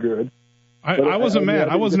weren't good. I wasn't mad.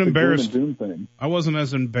 I wasn't embarrassed. I wasn't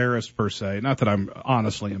as embarrassed per se. Not that I'm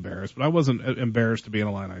honestly embarrassed, but I wasn't embarrassed to be an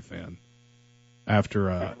Illini fan after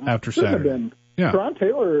Saturday. Yeah. Cron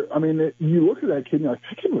Taylor, I mean, you look at that kid and you're like,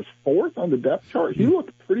 that kid was 4th on the depth chart. He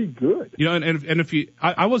looked pretty good. And if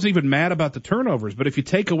I wasn't even mad about the turnovers, but if you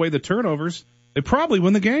take away the turnovers, they probably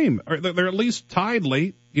win the game. Or they're at least tied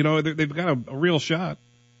late. They've got a real shot.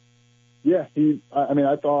 Yeah,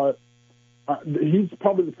 I thought he's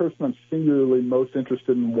probably the person I'm singularly most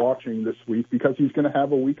interested in watching this week because he's going to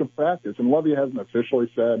have a week of practice. And Lovey hasn't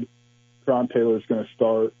officially said Cron Taylor is going to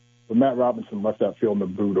start, but Matt Robinson left that field in the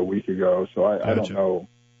boot a week ago, so I don't know.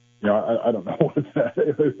 I don't know what's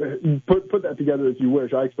that. Put that together as you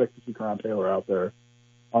wish. I expect to see Cron Taylor out there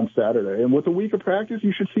on Saturday. And with a week of practice,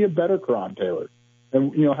 you should see a better Cron Taylor.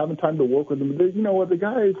 And, having time to work with him. The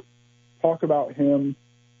guys talk about him,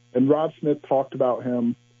 and Rod Smith talked about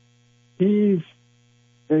him. He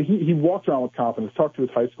walks around with confidence. Talked to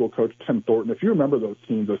his high school coach, Tim Thornton. If you remember those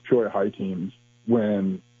teams, those Troy High teams,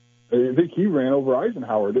 when I think he ran over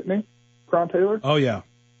Eisenhower, didn't he, Cron Taylor? Oh, yeah.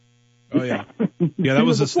 Oh yeah, yeah. That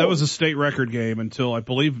was a state record game until I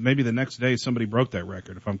believe maybe the next day somebody broke that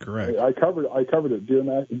record, if I'm correct. I covered it.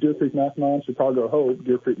 Deer Creek Mackinac, Chicago Hope.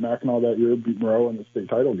 Deer Creek Mackinac that year beat Monroe in the state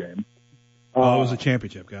title game. It was a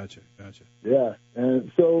championship. Gotcha. Yeah,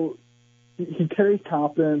 and so he carries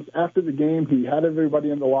confidence. After the game, he had everybody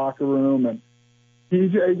in the locker room, and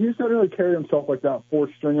he's not really carry himself like that fourth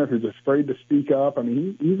stringer who's afraid to speak up. I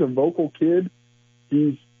mean, he's a vocal kid.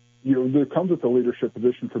 There comes with a leadership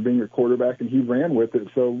position for being your quarterback, and he ran with it.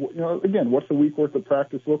 So, again, what's a week worth of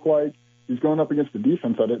practice look like? He's going up against the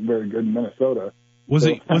defense that isn't very good in Minnesota. Was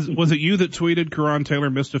it you that tweeted Karan Taylor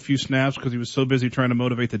missed a few snaps because he was so busy trying to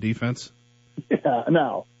motivate the defense? Yeah.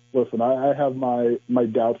 Now, listen, I have my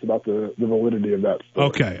doubts about the validity of that story.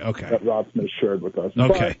 Okay. That Rod Smith shared with us.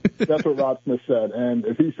 Okay. But that's what Rod Smith said. And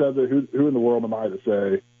if he said that, who in the world am I to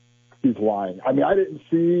say he's lying? I mean, I didn't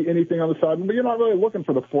see anything on the side, but you're not really looking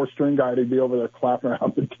for the fourth-string guy to be over there clapping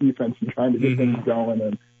around the defense and trying to get things going.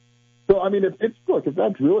 And so, I mean, if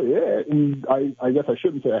that's really it, and I guess I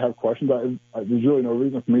shouldn't say I have questions. There's really no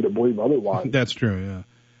reason for me to believe otherwise. That's true, yeah.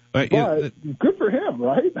 But good for him,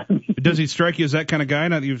 right? Does he strike you as that kind of guy?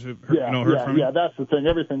 Not that you've heard from him? Yeah, that's the thing.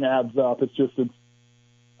 Everything adds up.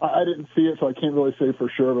 I didn't see it, so I can't really say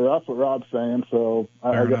for sure, but that's what Rob's saying. So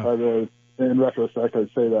I guess in retrospect, I'd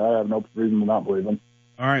say that I have no reason to not believe him.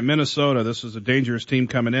 All right, Minnesota, this is a dangerous team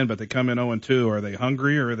coming in, but they come in 0-2. Are they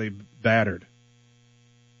hungry or are they battered?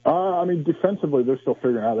 I mean, defensively, they're still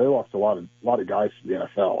figuring out. They lost a lot of guys to the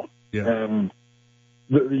NFL. Yeah. And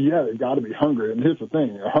they've got to be hungry. And here's the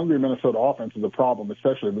thing: a hungry Minnesota offense is a problem,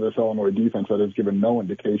 especially with this Illinois defense that has given no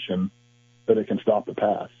indication that it can stop the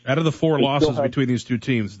pass. Out of the four losses between these two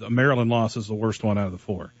teams, the Maryland loss is the worst one out of the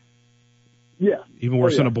four. Yeah. Even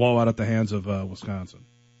worse than a blowout at the hands of Wisconsin.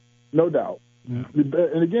 No doubt. Yeah.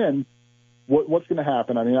 And again, what's going to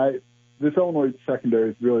happen? I mean, this Illinois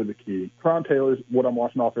secondary is really the key. Karan Taylor's what I'm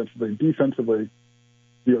watching offensively. Defensively,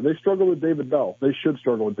 they struggle with David Bell. They should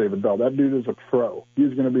struggle with David Bell. That dude is a pro.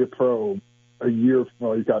 He's going to be a pro a year.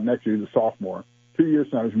 Well, he's got next year. He's a sophomore. 2 years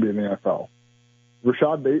now, he's going to be in the NFL.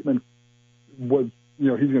 Rashad Bateman he's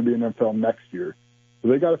going to be in the NFL next year. So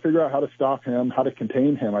they got to figure out how to stop him, how to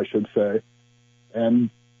contain him, I should say. And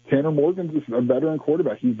Tanner Morgan's a veteran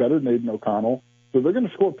quarterback. He's better than Aiden O'Connell. So they're going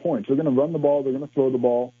to score points. They're going to run the ball. They're going to throw the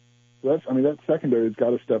ball. So that secondary has got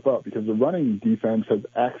to step up because the running defense has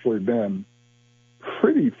actually been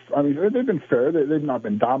pretty. I mean, they've been fair. They've not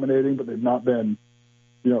been dominating, but they've not been,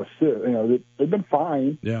 they've been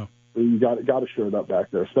fine. Yeah. So you got to shore it up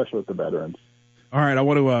back there, especially with the veterans. All right, I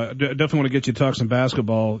want to definitely want to get you to talk some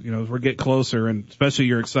basketball. As we get closer, and especially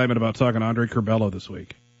your excitement about talking to Andre Curbelo this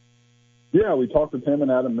week. Yeah, we talked with him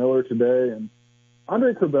and Adam Miller today, and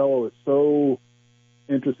Andre Curbelo is so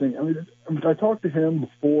interesting. I mean, I talked to him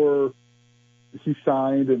before he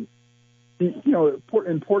signed, and in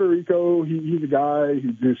Puerto Rico, he's a guy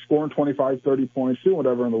who's scoring 25, 30 points, doing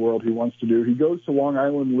whatever in the world he wants to do. He goes to Long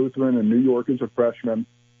Island Lutheran in New York as a freshman.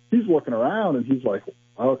 He's looking around, and he's like,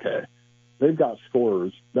 okay, they've got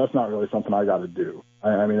scorers. That's not really something I got to do.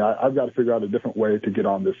 I've got to figure out a different way to get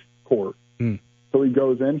on this court. So he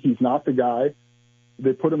goes in. He's not the guy.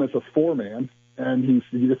 They put him as a four-man, and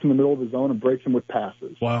he gets in the middle of his zone and breaks him with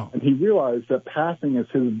passes. Wow. And he realized that passing is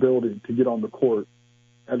his ability to get on the court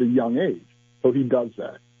at a young age. So he does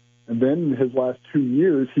that. And then in his last 2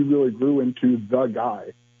 years, he really grew into the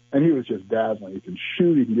guy. And he was just dazzling. He can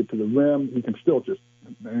shoot. He can get to the rim. He can still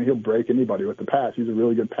he'll break anybody with the pass. He's a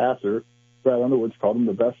really good passer. Brad Underwood's called him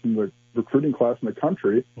the best in the recruiting class in the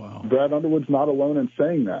country. Wow. Brad Underwood's not alone in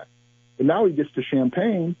saying that. But now he gets to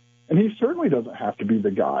Champaign, and he certainly doesn't have to be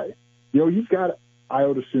the guy. He's got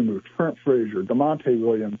Iota Sumu, Trent Frazier, DeMonte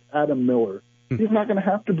Williams, Adam Miller. He's not going to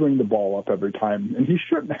have to bring the ball up every time, and he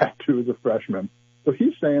shouldn't have to as a freshman. So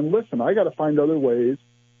he's saying, listen, I got to find other ways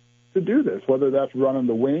to do this, whether that's running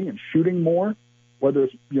the wing and shooting more, whether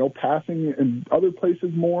it's, passing in other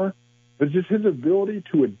places more. It's just his ability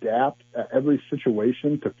to adapt at every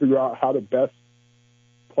situation to figure out how to best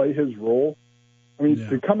play his role.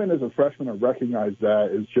 To come in as a freshman and recognize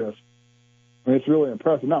that is just, it's really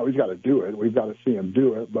impressive. Now, he's got to do it. We've got to see him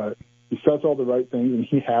do it, but he says all the right things, and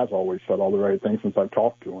he has always said all the right things since I've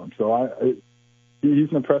talked to him. So he's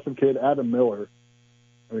an impressive kid. Adam Miller.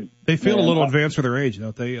 They feel a little advanced for their age,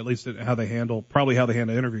 don't they? At least how they handle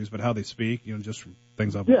interviews, but how they speak, just from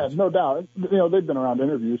things I've watched. No doubt. They've been around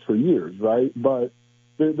interviews for years, right? But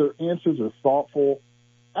their answers are thoughtful.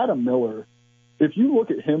 Adam Miller, if you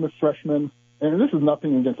look at him as freshman, and this is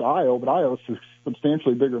nothing against Io, but Io is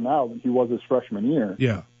substantially bigger now than he was his freshman year.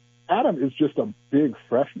 Yeah. Adam is just a big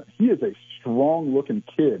freshman. He is a strong-looking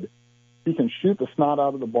kid. He can shoot the snot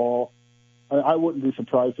out of the ball. I wouldn't be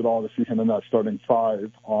surprised at all to see him in that starting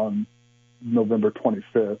 5 on November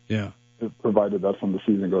 25th. Yeah. Provided that's when the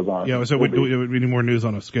season goes on. Yeah, so would we need more news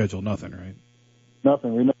on a schedule? Nothing, right?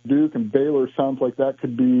 Nothing. We know Duke and Baylor sounds like that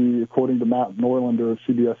could be, according to Matt Norlander of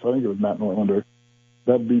CBS, I think it was Matt Norlander,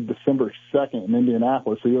 that'd be December 2nd in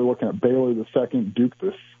Indianapolis. So you're looking at Baylor the 2nd, Duke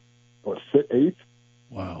the 8th?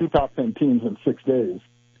 Wow. 2 top 10 teams in 6 days.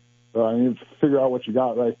 So I mean, figure out what you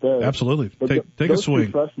got right there. Absolutely. But Take a those swing.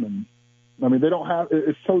 two freshmen, I mean, they don't have,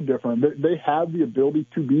 it's so different. They have the ability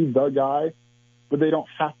to be the guy, but they don't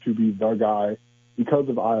have to be the guy because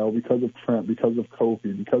of Io, because of Trent, because of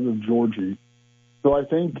Kofi, because of Georgie. So I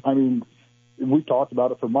think, I mean, we've talked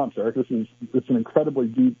about it for months, Eric. It's an incredibly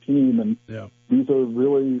deep team, and these are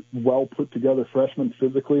really well put together freshmen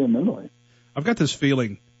physically and mentally. I've got this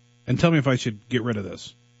feeling, and tell me if I should get rid of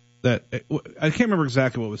this, that I can't remember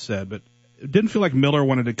exactly what was said, but it didn't feel like Miller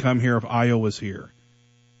wanted to come here if Io was here.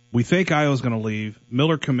 We think Io's going to leave.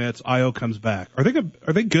 Miller commits. Io comes back. Are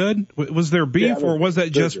they good? Was there beef, or was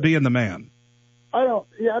that just being the man? I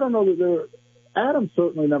don't know that there. Adam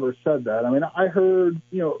certainly never said that. I mean, I heard,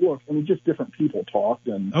 just different people talked,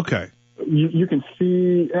 and you can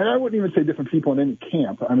see, and I wouldn't even say different people in any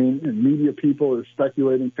camp. I mean, media people are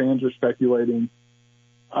speculating, fans are speculating.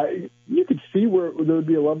 You could see where there would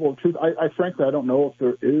be a level of truth. I frankly, I don't know if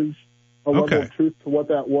there is a level of truth to what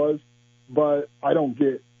that was, but I don't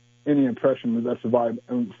get any impression that that's the vibe.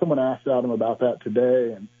 And someone asked Adam about that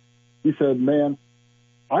today, and he said, "Man,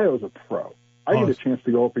 Io's a pro. I get a chance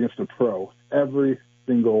to go up against a pro every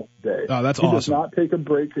single day. Oh, that's he awesome. Does not take a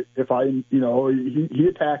break if he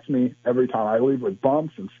attacks me every time. I leave with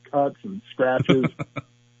bumps and cuts and scratches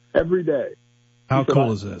every day." How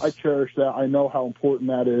cool is this? I cherish that. I know how important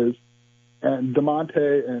that is. And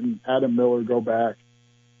DeMonte and Adam Miller go back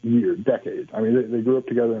decades. I mean, they grew up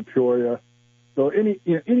together in Peoria. So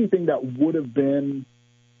anything that would have been,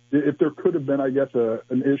 if there could have been, I guess,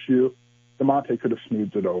 an issue, DeMonte could have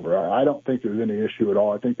smoothed it over. I don't think there's any issue at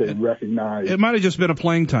all. I think they recognize. It might have just been a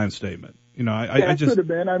playing time statement. I just could have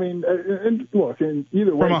been. I mean, and look, in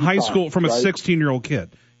either way, from a high school, from a right? 16-year-old kid.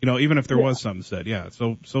 Even if there was something said,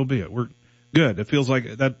 so be it. We're good. It feels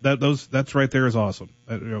like that's right there is awesome.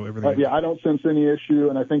 Everything. I don't sense any issue,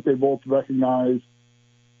 and I think they both recognize.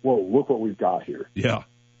 Whoa, look what we've got here. Yeah.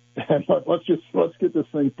 And let's get this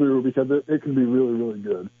thing through because it can be really, really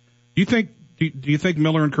good. Do you think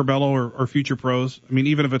Miller and Curbelo are future pros? I mean,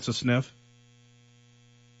 even if it's a sniff?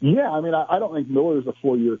 Yeah, I mean, I don't think Miller's a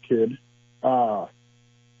 4-year kid. But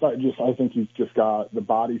I think he's just got the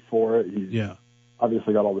body for it. He's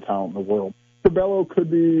obviously got all the talent in the world. Curbelo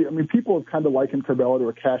could be, I mean, people have kind of likened Curbelo to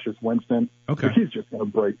a Cassius Winston. Okay. But he's just going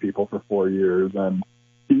to break people for 4 years. And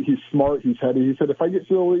he's smart. He's heady. He said, if I get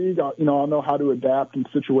to the league, I'll know how to adapt in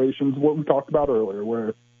situations, what we talked about earlier,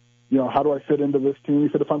 where, how do I fit into this team? He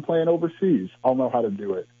said, if I'm playing overseas, I'll know how to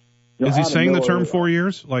do it. Is he saying the term 4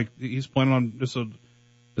 years? Like he's planning on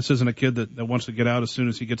this isn't a kid that wants to get out as soon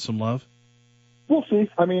as he gets some love? We'll see.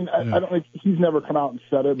 I mean, I don't think he's never come out and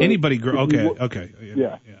said it. But anybody okay.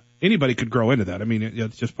 Yeah. Anybody could grow into that. I mean,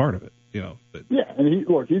 it's just part of it, But. Yeah, and he's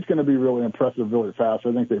going to be really impressive really fast.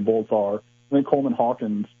 I think they both are. I think Coleman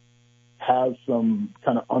Hawkins has some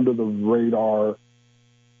kind of under the radar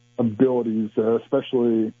abilities,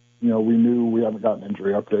 especially. We knew we haven't got an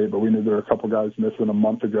injury update, but we knew there were a couple guys missing a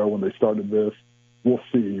month ago when they started this. We'll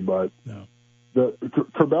see, but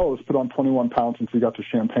Curbelo has put on 21 pounds since he got to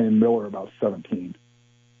Champaign. Miller about 17.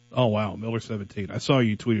 Oh wow, Miller 17. I saw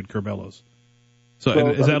you tweeted Curbelo's. So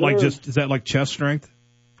is that like chest strength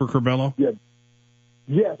for Curbelo?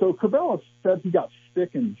 Yeah. So Curbelo said he got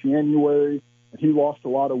sick in January and he lost a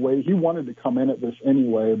lot of weight. He wanted to come in at this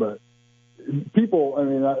anyway, but. People, I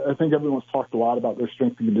mean, I think everyone's talked a lot about their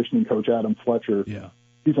strength and conditioning coach, Adam Fletcher. Yeah.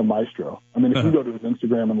 He's a maestro. I mean, if you go to his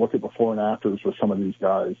Instagram and look at before and afters with some of these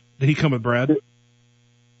guys. Did he come with Brad?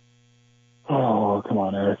 Oh, come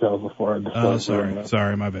on, Eric. That was before I discovered. Oh,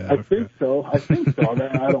 sorry, my bad. I think so. I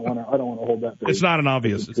don't want to hold that. It's not an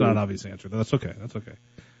obvious answer. That's okay. Well,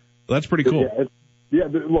 that's pretty cool.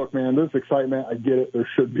 Look, man, there's excitement. I get it. There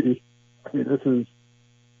should be. I mean, this is.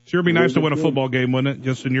 Sure, be nice to win a football game, wouldn't it?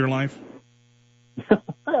 Just in your life.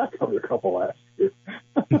 I covered a couple last year.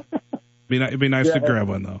 It'd be nice to grab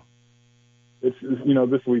one though. It's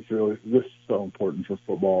this week's this is so important for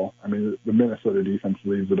football. I mean, the Minnesota defense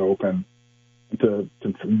leaves it open to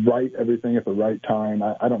right everything at the right time.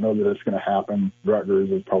 I don't know that it's going to happen.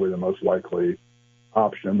 Rutgers is probably the most likely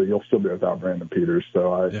option, but you'll still be without Brandon Peters.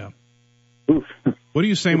 So oof. What are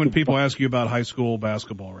you saying when people ask you about high school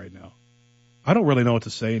basketball right now? I don't really know what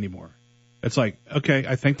to say anymore. It's like, okay,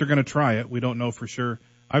 I think they're going to try it. We don't know for sure.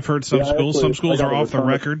 I've heard some schools are off the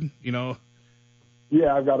record,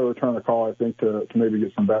 Yeah, I've got to return a call, I think, to maybe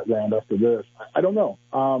get some background after this. I don't know.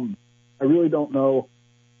 I really don't know.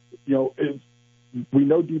 We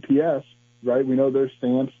know DPS, right? We know their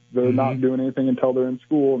stance. They're not doing anything until they're in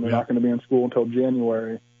school, and they're not going to be in school until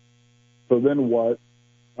January. So then what?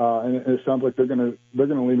 And it sounds like they're going to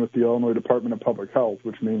lean with the Illinois Department of Public Health,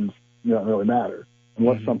 which means it doesn't really matter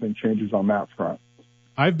unless something changes on that front.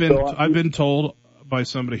 I've been told by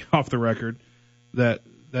somebody off the record that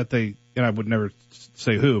they, and I would never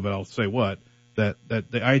say who, but I'll say what, that the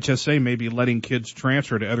IHSA may be letting kids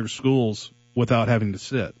transfer to other schools without having to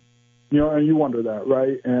sit. And you wonder that,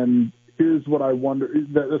 right? And here's what I wonder: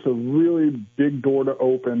 that's a really big door to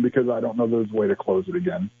open because I don't know there's a way to close it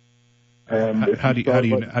again. And how do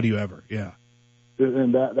you ever? Yeah.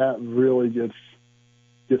 And that really gets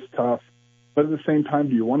tough. But at the same time,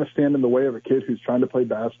 do you want to stand in the way of a kid who's trying to play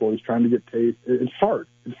basketball, who's trying to get taste? It's hard.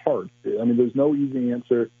 It's hard. I mean, there's no easy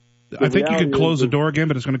answer. I think you could close the door again,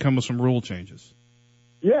 but it's going to come with some rule changes.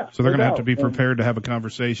 Yeah. So they're going to have to be prepared to have a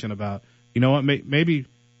conversation about, you know what, maybe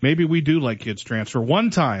we do let kids transfer one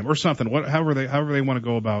time or something. However they want to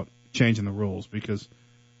go about changing the rules, because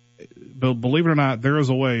believe it or not, there is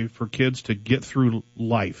a way for kids to get through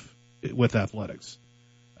life with athletics.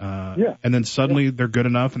 And then suddenly they're good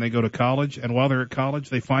enough and they go to college, and while they're at college,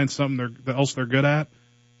 they find something else they're good at,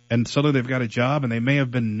 and suddenly they've got a job, and they may have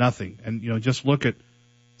been nothing. And, just look at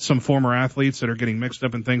some former athletes that are getting mixed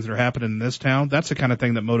up in things that are happening in this town. That's the kind of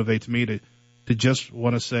thing that motivates me to just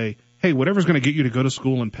want to say, hey, whatever's going to get you to go to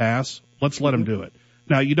school and pass, let's let them do it.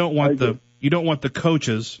 Now, you don't want the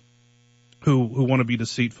coaches who want to be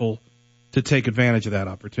deceitful to take advantage of that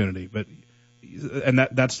opportunity, and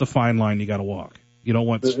that's the fine line you got to walk. You don't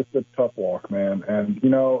want. It's a tough walk, man, and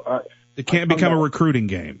it can't become a recruiting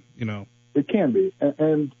game. It can be,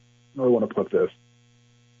 and I want to put this.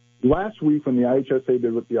 Last week when the IHSA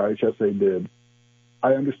did what the IHSA did,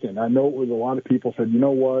 I understand. I know it was a lot of people said, you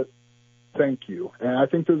know what, thank you, and I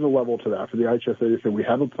think there's a level to that for the IHSA. They said we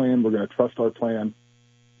have a plan, we're going to trust our plan,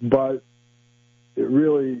 but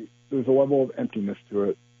there's a level of emptiness to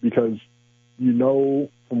it because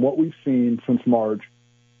from what we've seen since March,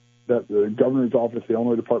 that the governor's office, the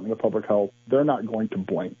Illinois Department of Public Health, they're not going to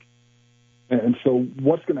blink. And so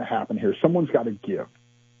what's going to happen here? Someone's got to give.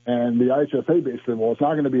 And the IHSA basically said, well, it's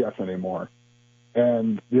not going to be us anymore.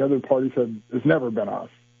 And the other party said, it's never been us.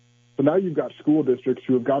 So now you've got school districts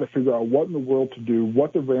who have got to figure out what in the world to do,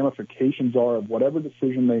 what the ramifications are of whatever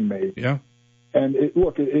decision they make. Yeah. And it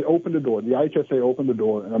opened a door. The IHSA opened the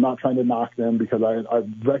door, and I'm not trying to knock them because I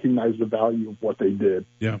recognize the value of what they did.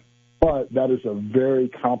 Yeah. But that is a very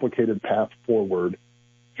complicated path forward,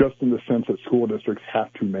 just in the sense that school districts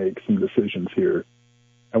have to make some decisions here.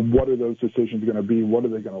 And what are those decisions going to be? What are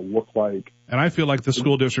they going to look like? And I feel like the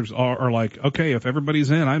school districts are like, okay, if everybody's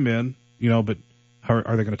in, I'm in, but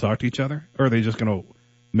are they going to talk to each other? Or are they just going to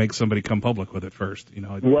make somebody come public with it first?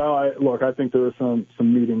 Well, I think there are some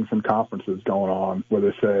meetings and conferences going on where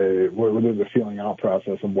they say, where there's a feeling out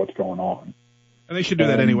process of what's going on. And they should do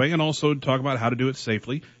that anyway, and also talk about how to do it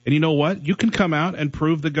safely. And you know what? You can come out and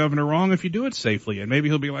prove the governor wrong if you do it safely. And maybe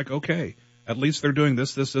he'll be like, okay, at least they're doing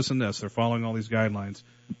this, this, this, and this. They're following all these guidelines.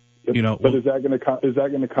 But is that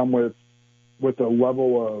going to come with a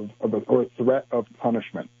level or a threat of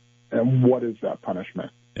punishment? And what is that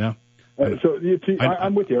punishment? Yeah.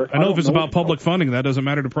 I'm with you. I know if it's about public funding, that doesn't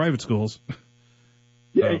matter to private schools.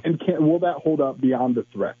 Yeah, and will that hold up beyond the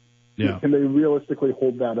threat? Yeah. Can they realistically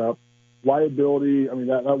hold that up? Liability,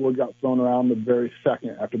 that word got thrown around the very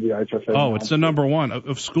second after the IHSA. Oh, it's the number one.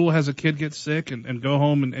 If school has a kid get sick and go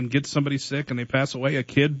home and get somebody sick and they pass away, a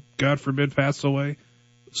kid, God forbid, pass away,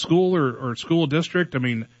 school or school district, I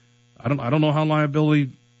don't know how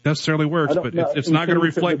liability necessarily works, but it's not going to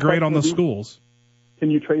reflect great on the schools.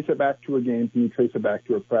 Can you trace it back to a game? Can you trace it back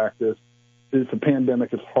to a practice? It's a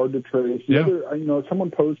pandemic. It's hard to trace.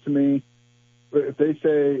 Someone posed to me, if they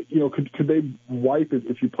say, could they wipe it?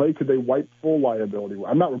 If you play, could they wipe full liability?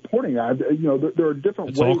 I'm not reporting that. There are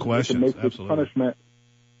different ways to make this punishment.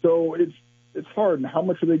 So it's hard. And how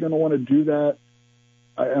much are they going to want to do that?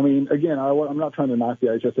 Again, I'm not trying to knock the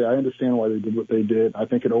IHSA. I understand why they did what they did. I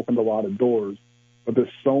think it opened a lot of doors. But there's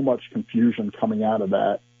so much confusion coming out of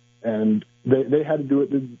that. And they had to do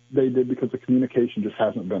it they did because the communication just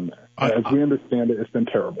hasn't been there. As we understand it, it's been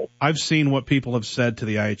terrible. I've seen what people have said to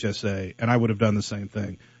the IHSA, and I would have done the same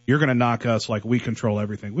thing. You're going to knock us like we control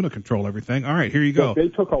everything. We don't control everything. All right, here you go. They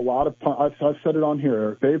took a lot of I've said it on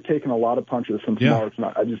here. They've taken a lot of punches since March. And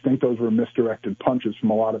I just think those were misdirected punches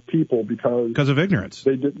from a lot of people because of ignorance.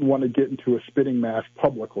 They didn't want to get into a spitting match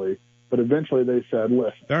publicly. But eventually they said,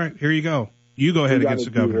 listen. All right, here you go. You go ahead against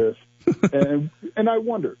the governor. and I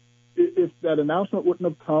wonder, if that announcement wouldn't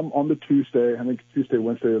have come on the Tuesday, I think Tuesday,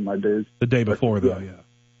 Wednesday are my days. The day before, though, yeah.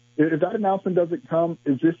 If that announcement doesn't come,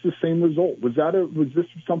 is this the same result? Was this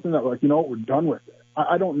something that, like, we're done with it?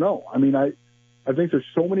 I don't know. I mean, I think there's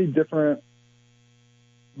so many different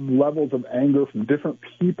levels of anger from different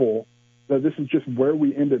people that this is just where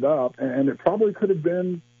we ended up, and it probably could have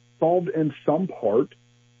been solved in some part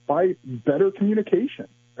by better communication.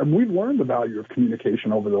 And we've learned the value of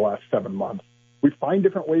communication over the last 7 months. We find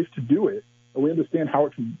different ways to do it, and we understand how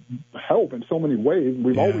it can help in so many ways.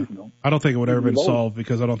 We've always known. I don't think it would ever been solved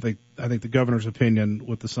because I think the governor's opinion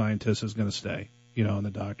with the scientists is going to stay, and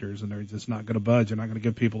the doctors, and they're just not going to budge. They're not going to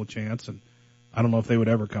give people a chance, and I don't know if they would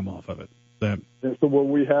ever come off of it. And so will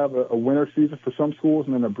we have a winter season for some schools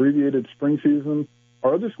and an abbreviated spring season?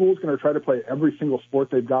 Are other schools going to try to play every single sport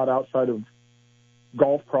they've got outside of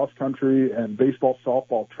golf, cross country, and baseball,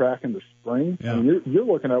 softball, track in the spring? Yeah. I mean, you're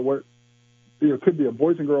looking at what could be a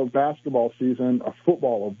boys and girls basketball season, a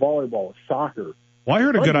football, a volleyball, a soccer. Well, I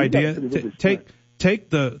heard a good idea. Take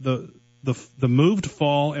the moved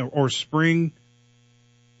fall or spring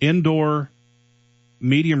indoor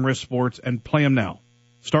medium risk sports and play them now.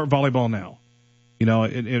 Start volleyball now.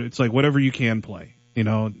 It's like whatever you can play,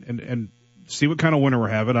 and see what kind of winter we're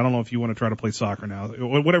having. I don't know if you want to try to play soccer now.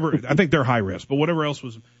 Whatever, I think they're high risk, but whatever else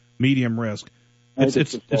was medium risk.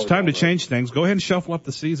 It's time to change things. Go ahead and shuffle up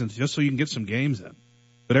the seasons just so you can get some games in.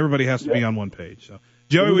 But everybody has to be on one page. So,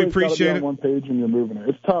 Joey, we appreciate it. On one page and you're moving it.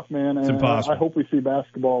 It's tough, man. It's impossible. I hope we see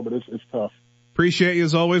basketball, but it's tough. Appreciate you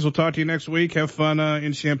as always. We'll talk to you next week. Have fun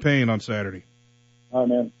in Champaign on Saturday. All right,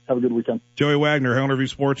 man. Have a good weekend. Joey Wagner, Herald Review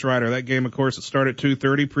sports writer. That game, of course, it started at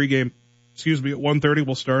 2:30. Pregame, at 1:30.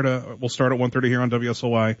 We'll start at 1:30 here on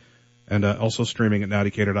WSOY, and also streaming at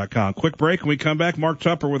nowdecatur.com. Quick break. When we come back, Mark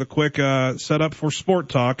Tupper with a quick setup for Sport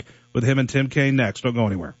Talk with him and Tim Kaine next. Don't go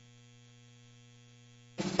anywhere.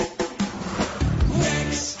 X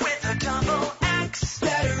with a double X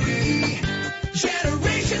battery.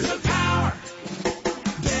 Generations of power.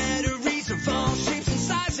 Batteries of all shapes and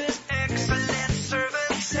sizes. Excellent service.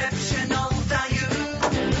 Exceptional value.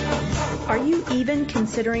 Are you even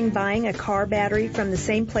considering buying a car battery from the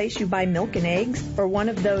same place you buy milk and eggs, or one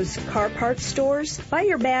of those car parts stores? Buy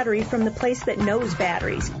your battery from the place that knows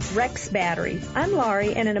batteries, Rex Battery. I'm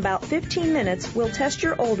Laurie, and in about 15 minutes, we'll test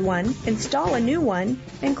your old one, install a new one,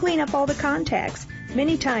 and clean up all the contacts,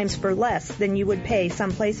 many times for less than you would pay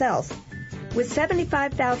someplace else. With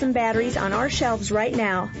 75,000 batteries on our shelves right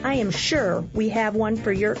now, I am sure we have one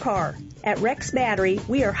for your car. At Rex Battery,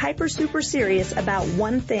 we are hyper super serious about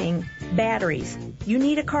one thing, batteries. You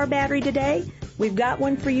need a car battery today? We've got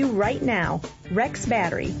one for you right now. Rex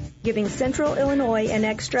Battery, giving Central Illinois an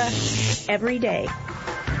extra every day.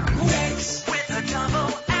 X with a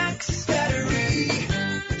double X battery.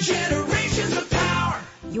 Generations of power.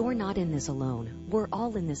 You're not in this alone. We're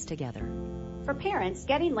all in this together. For parents,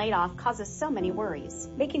 getting laid off causes so many worries.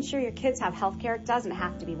 Making sure your kids have health care doesn't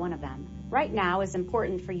have to be one of them. Right now is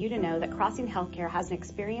important for you to know that Crossing Healthcare has an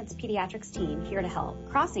experienced pediatrics team here to help.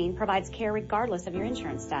 Crossing provides care regardless of your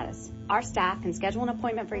insurance status. Our staff can schedule an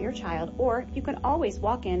appointment for your child, or you can always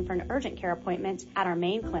walk in for an urgent care appointment at our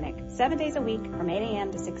main clinic, 7 days a week from 8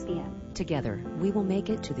 a.m. to 6 p.m. Together, we will make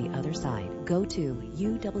it to the other side. Go to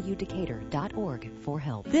uwdecatur.org for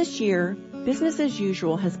help. This year, business as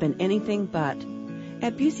usual has been anything but.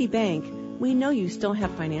 At Busey Bank, we know you still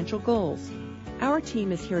have financial goals. Our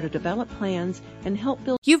team is here to develop plans and help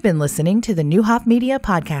build. You've been listening to the Newhoff Media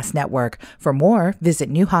Podcast Network. For more,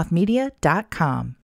 visit newhoffmedia.com.